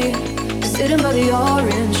be, sitting by the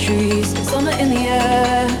orange trees. Summer in the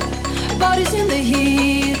air, bodies in the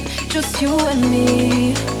heat, just you and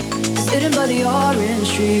me, sitting by the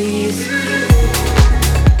orange trees.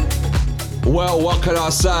 Well, what can I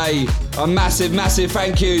say? A massive, massive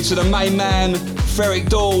thank you to the main man, Ferreck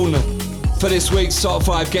Dawn, for this week's Top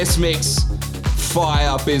 5 guest mix.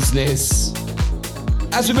 Fire business.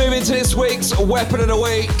 As we move into this week's Weapon of the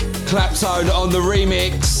Week, Claptone on the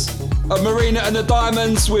remix of Marina and the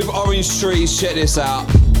Diamonds with Orange Trees. Check this out.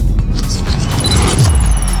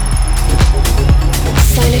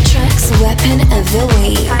 Soundtrack's Weapon of the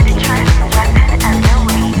Week. Soundtrack's Weapon of the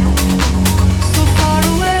Week. So far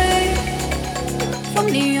away from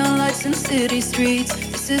neon lights and city streets,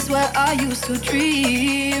 this is where I used to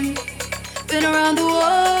dream. Been around the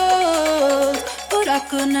world, but I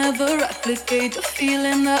could never replicate the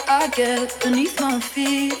feeling that I get beneath my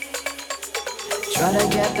feet. Try to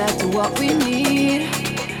get back to what we need.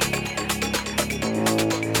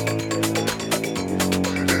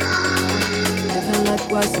 Living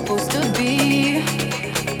like we're supposed to be.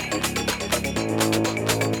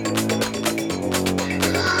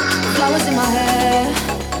 Flowers in my hair,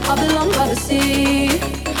 I belong by the sea,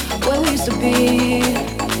 where we used to be,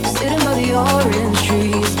 sitting by the orange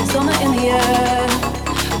trees.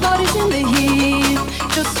 yeah. Bodies in the heat,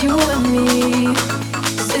 just you and me,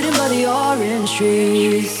 sitting by the orange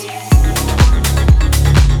trees.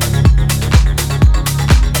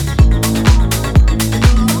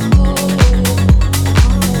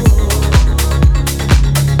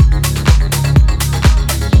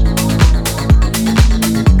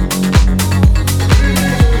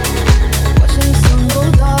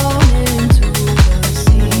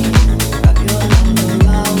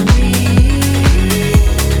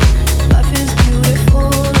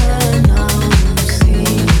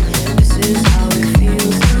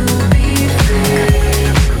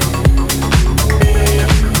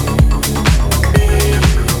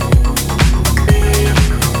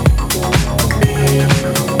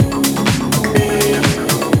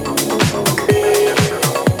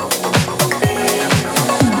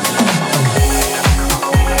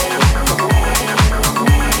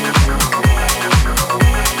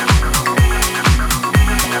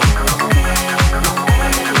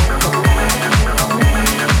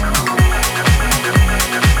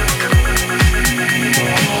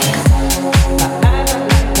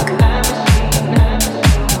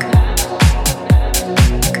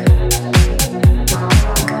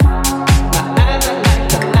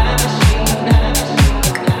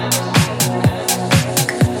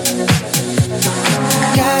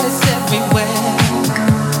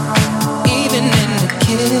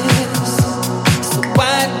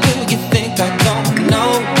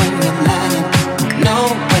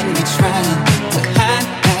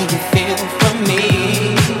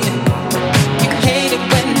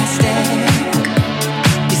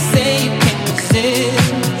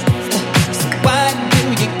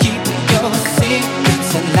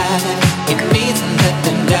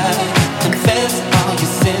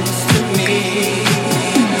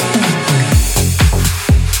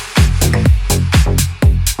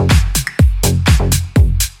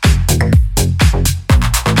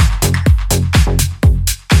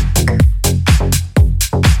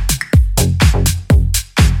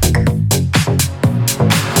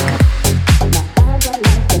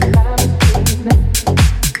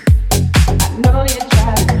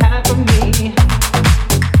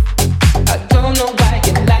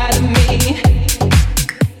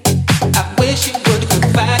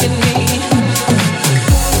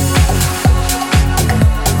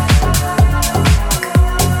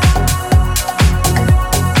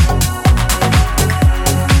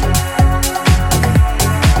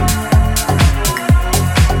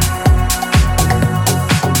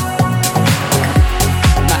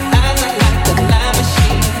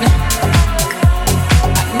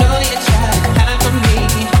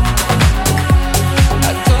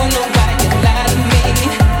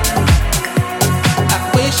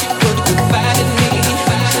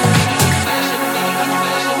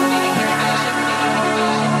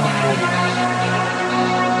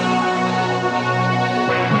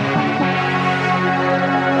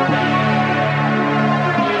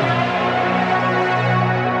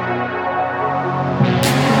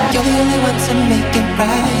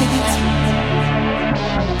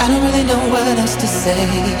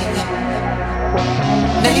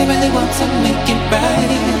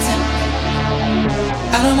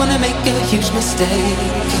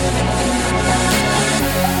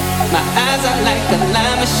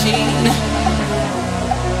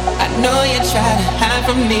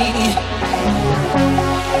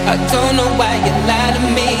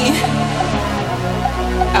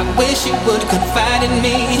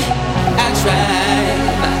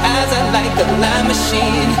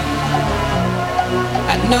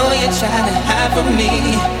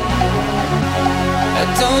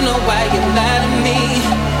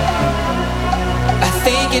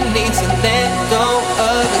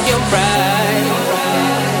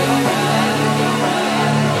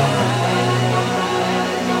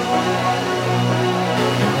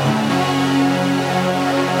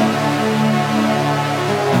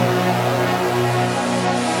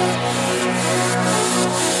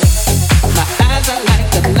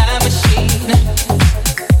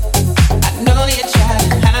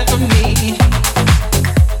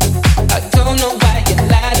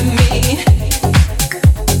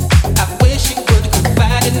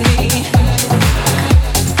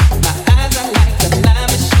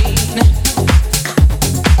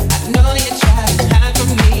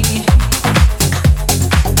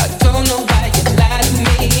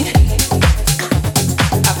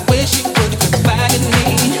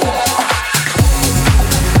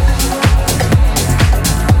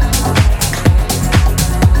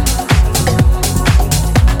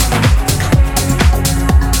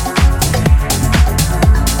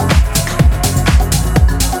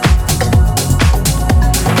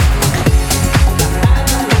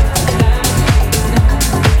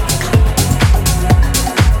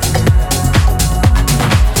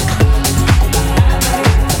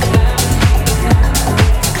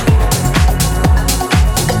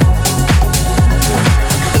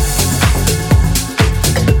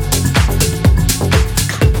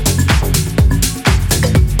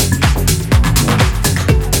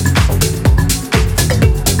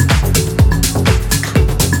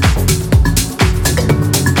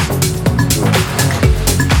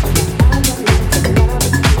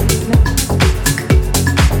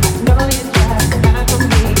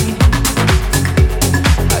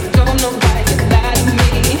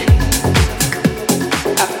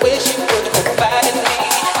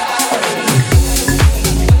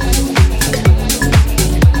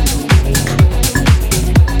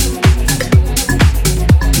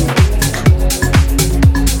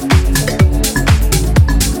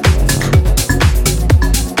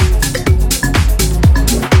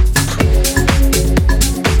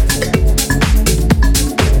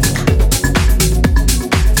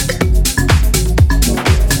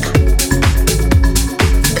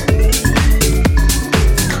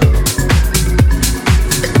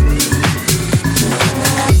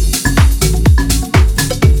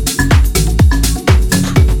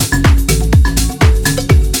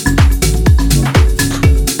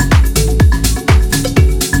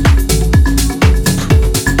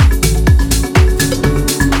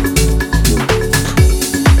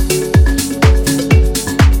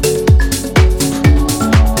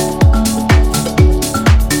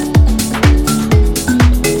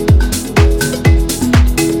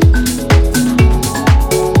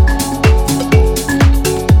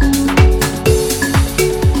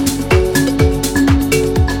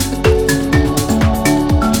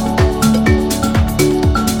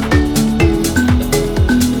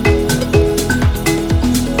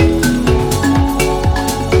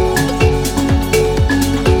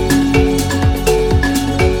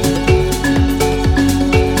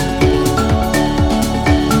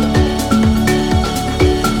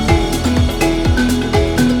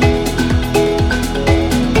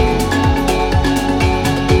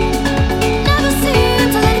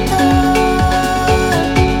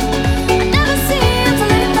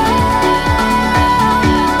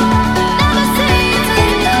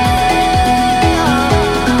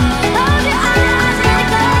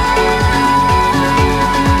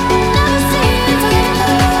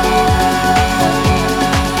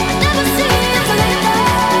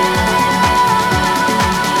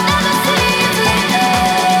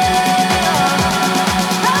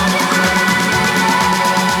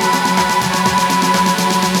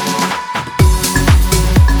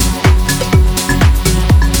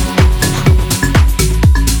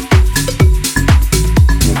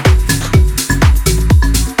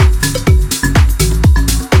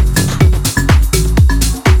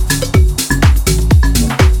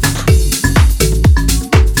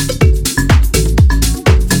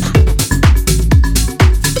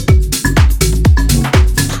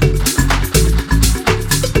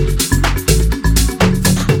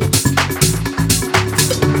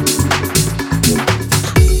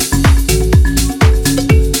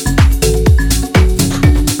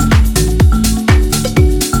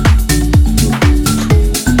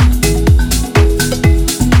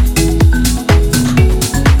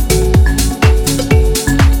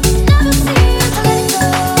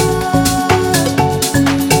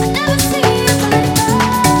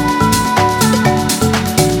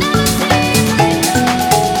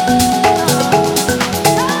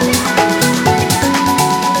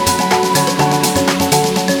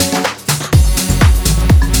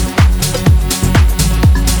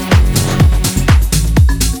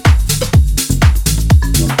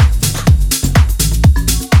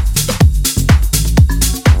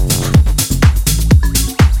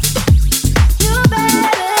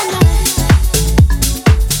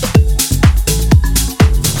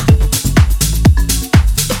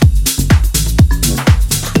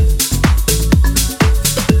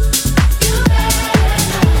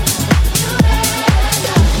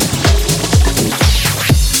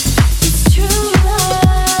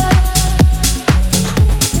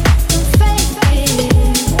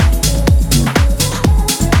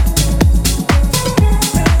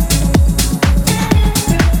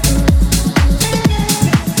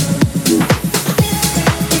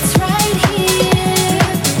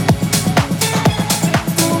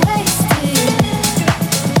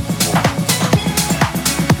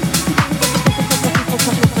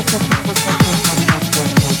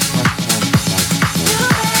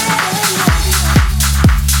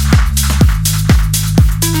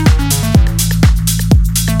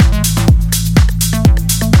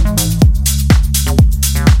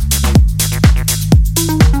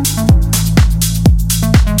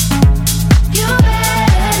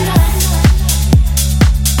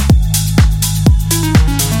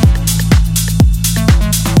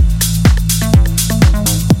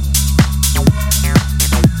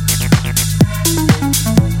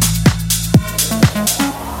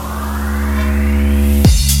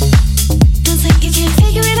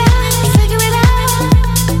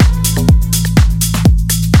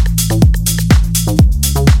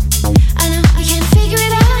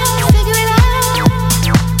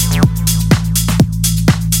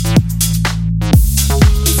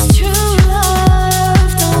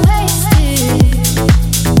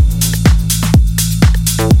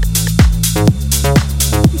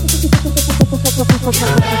 It's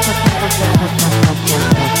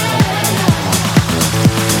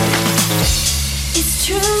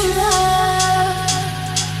true love.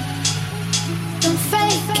 Don't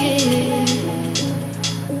fake it.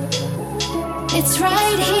 It's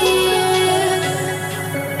right here.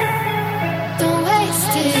 Don't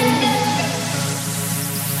waste it.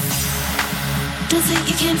 Don't think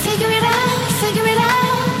you can figure it out. Figure it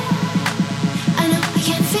out. I know I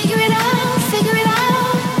can't figure it out. Figure it out.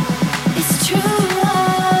 It's true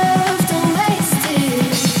love. Don't waste it.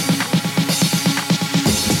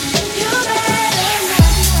 You better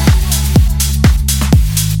run.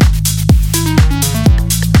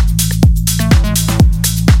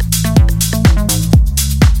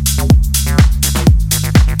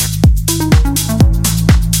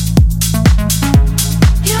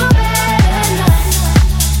 You better run.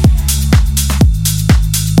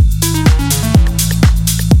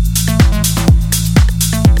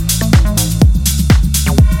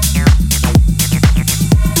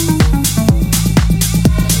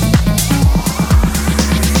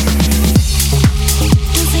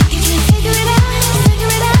 Don't think you can figure it out. Figure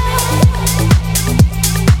it out.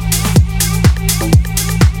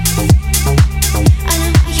 I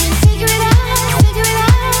know I can't figure it out. Figure it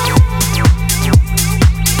out.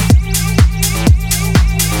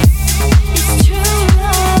 It's true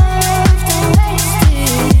love. Don't waste it.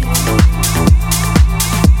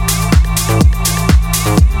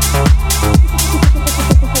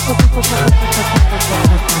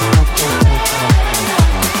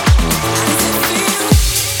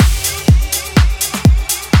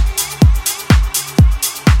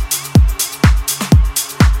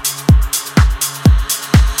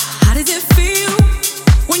 How does it feel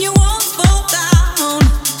when your walls fall down?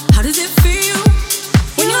 How does it feel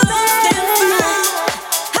when you're lost and found?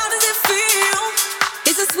 How does it feel?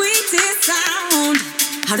 It's the sweetest sound.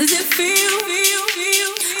 How does it feel?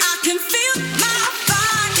 I can feel my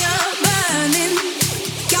fire burning.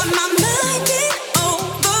 Got my mind in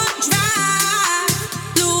overdrive.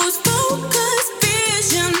 Lose focus,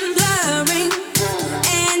 vision blurring,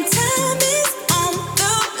 and time is on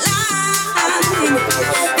the line.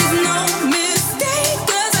 There's no mistake,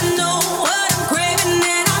 'cause I know what I'm craving,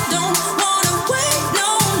 and I don't wanna wait no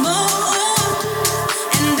more.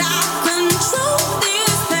 And I control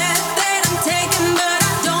this path that I'm taking, but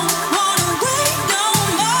I don't wanna wait no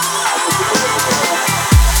more.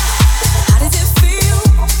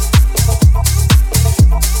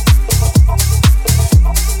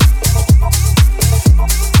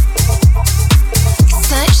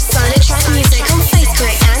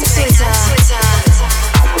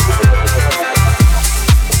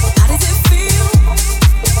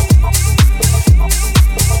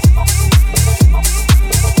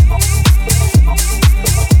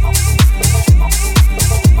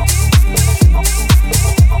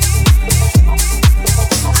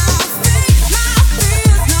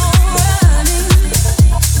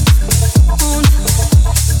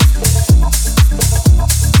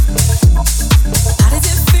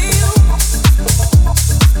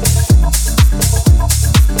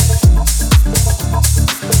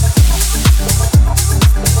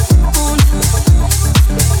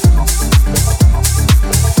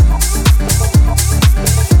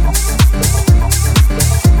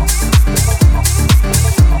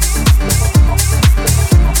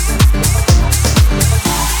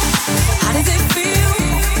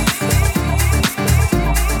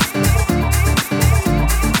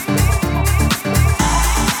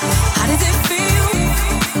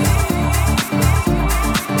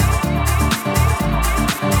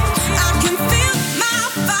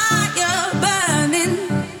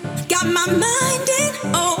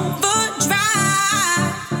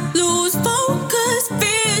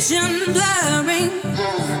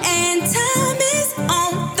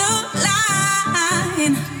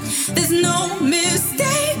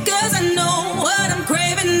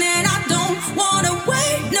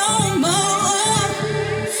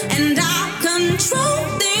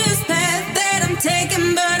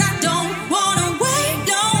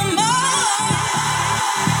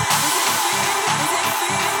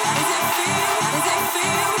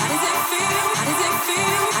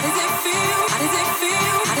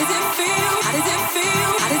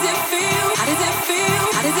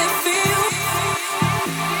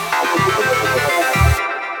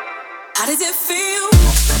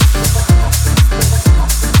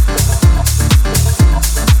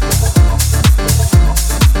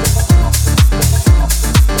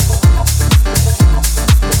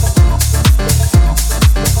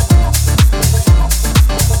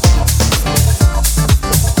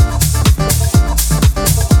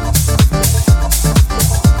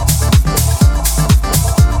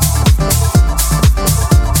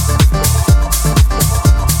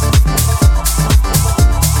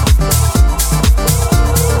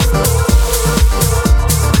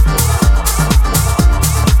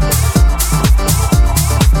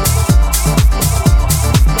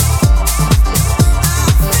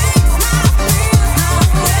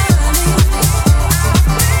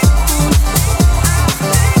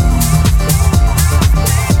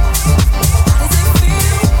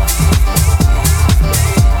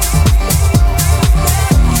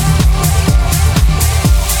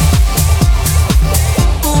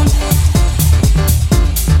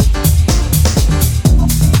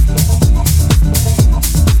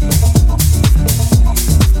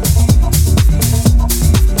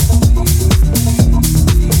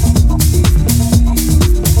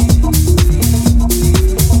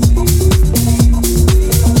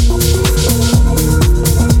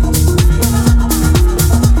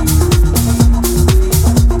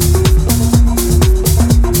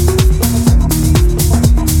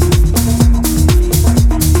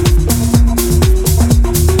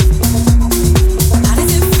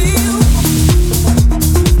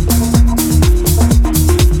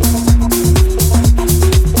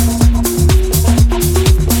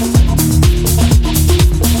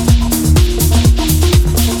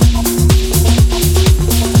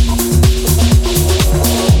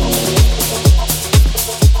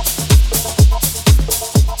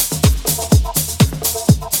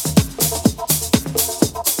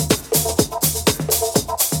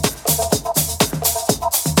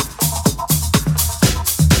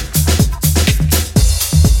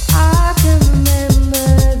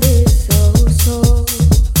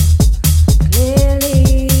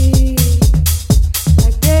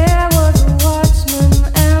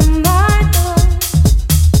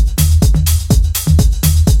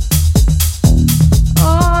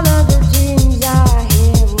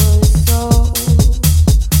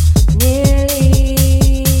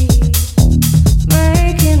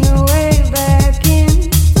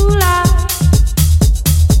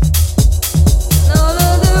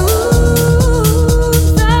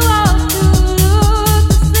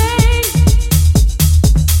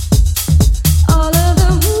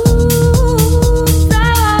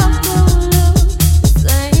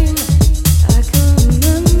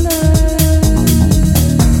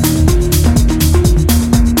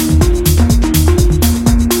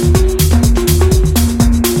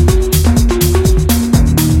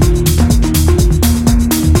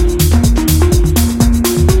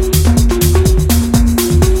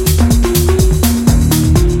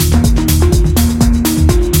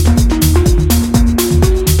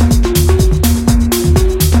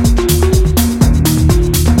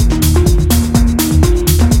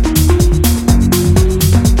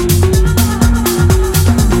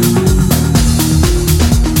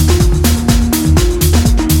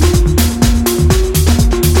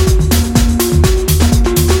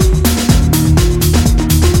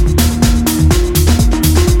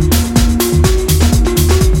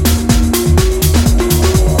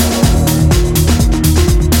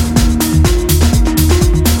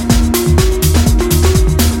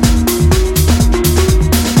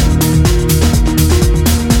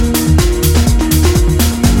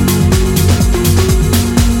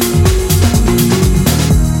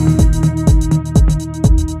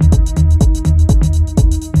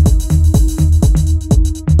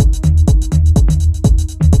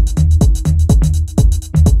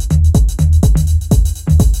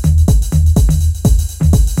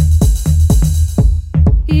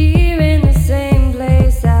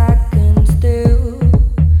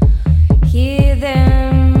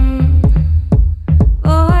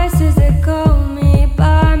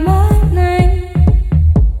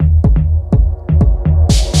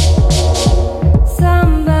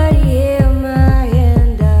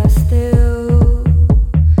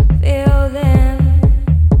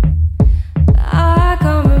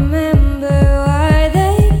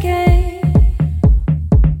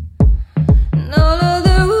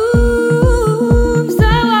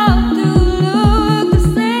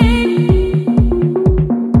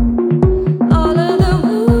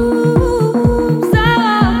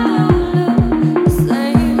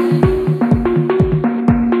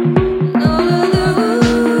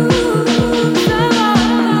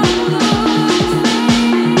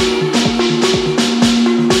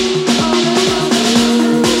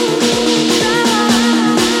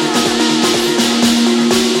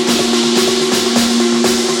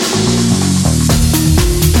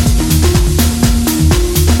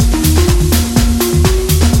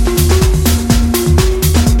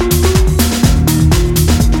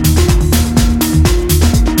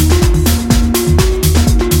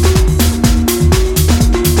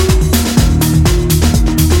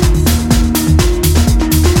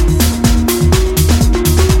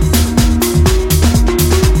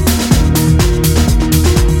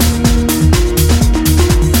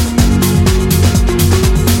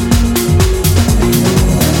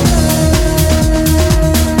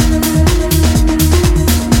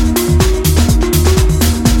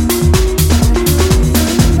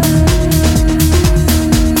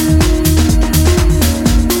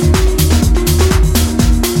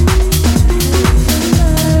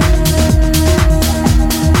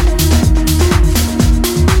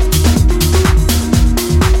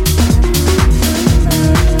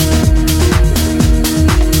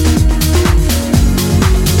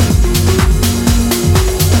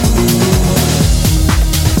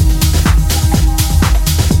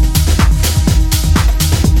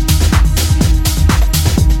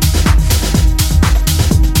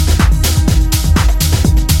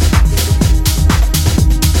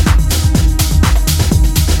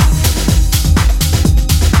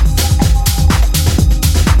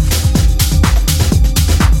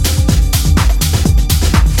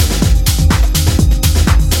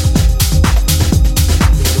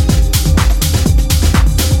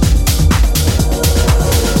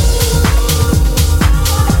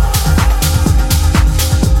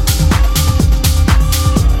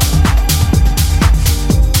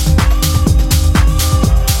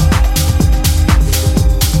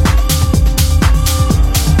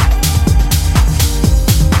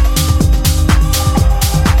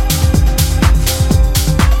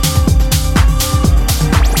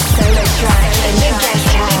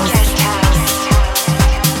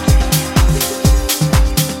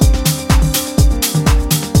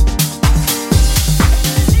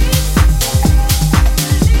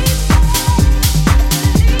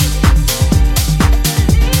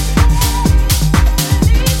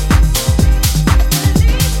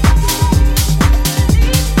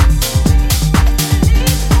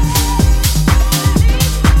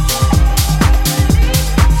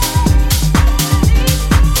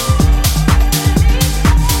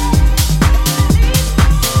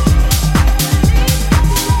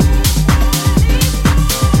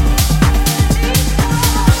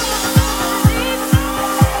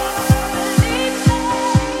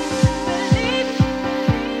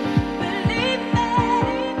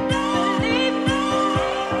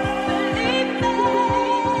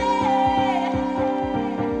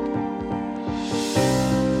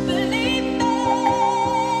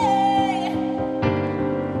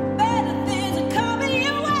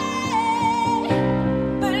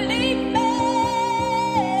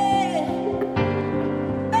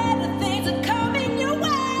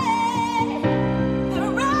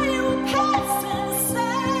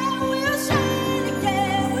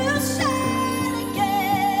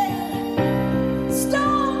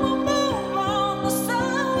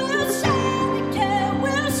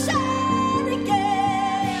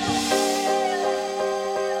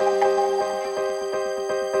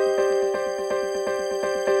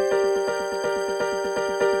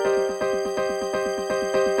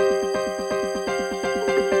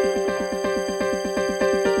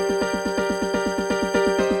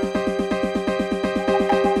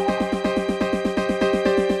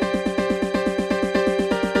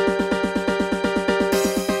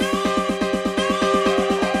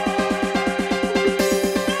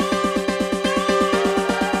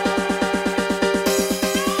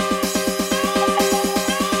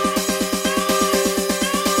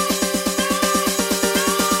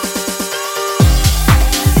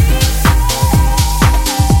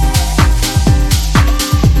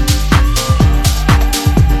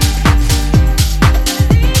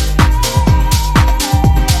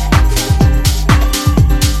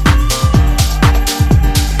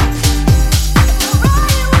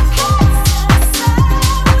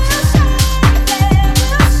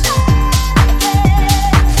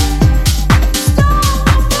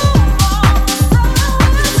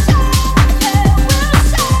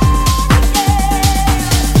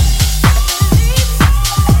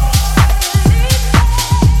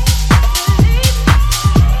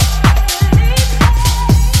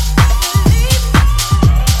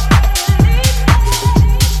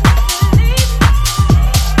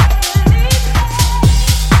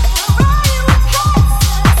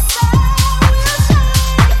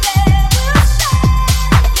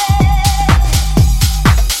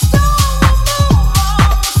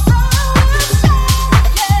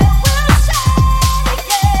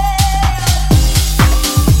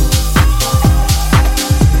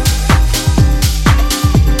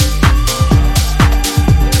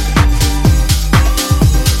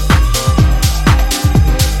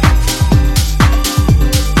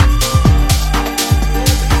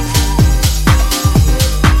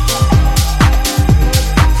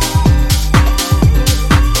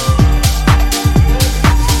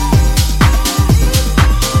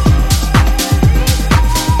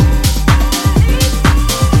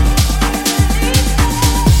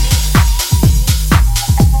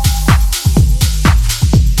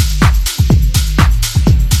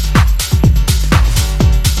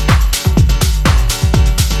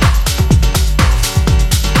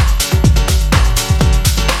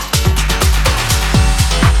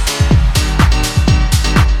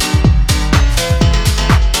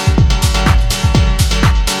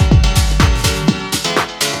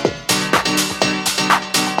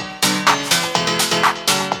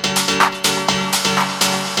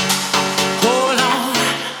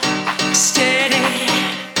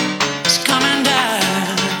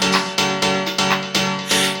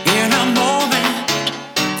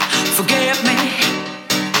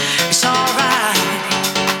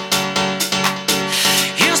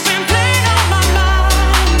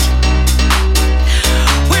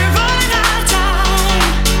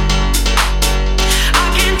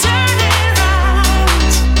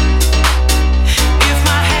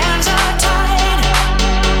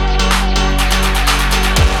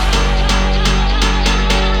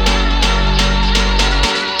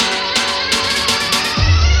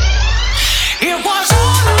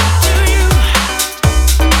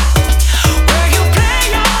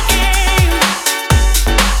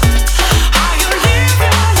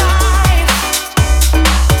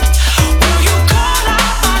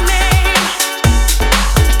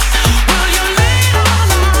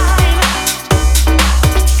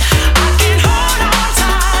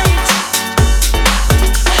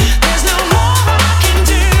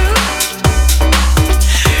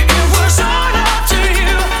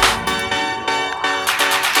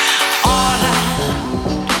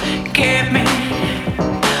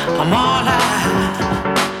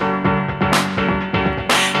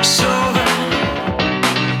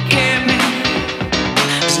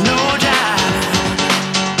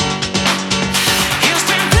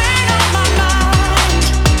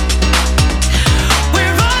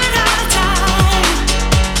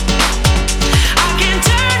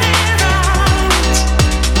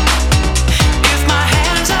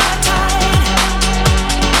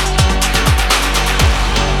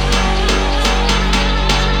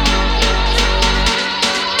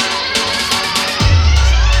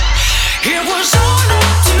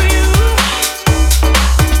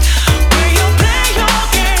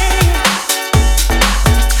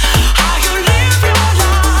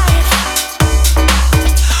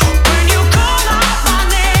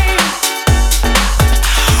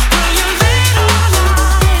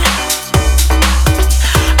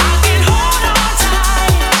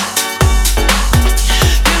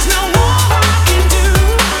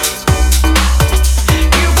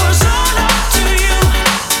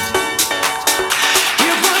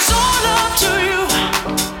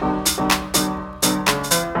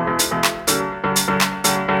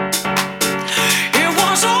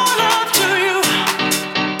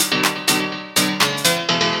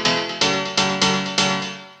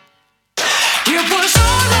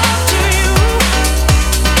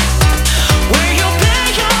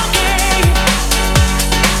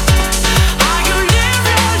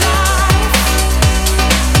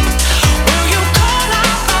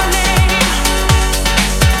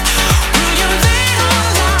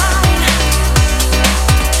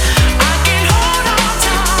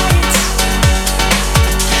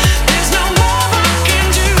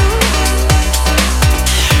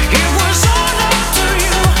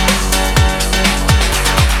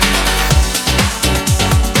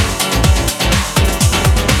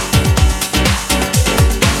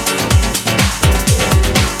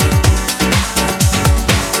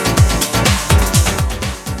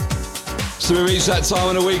 reached that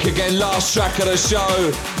time of the week again. Last track of the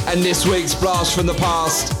show and this week's Blast from the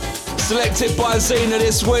Past. Selected by Zena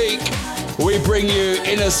this week, we bring you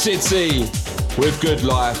Inner City with Good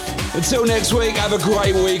Life. Until next week, have a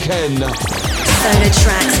great weekend. Solar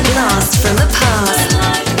Tracks Blast from the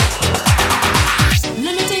Past.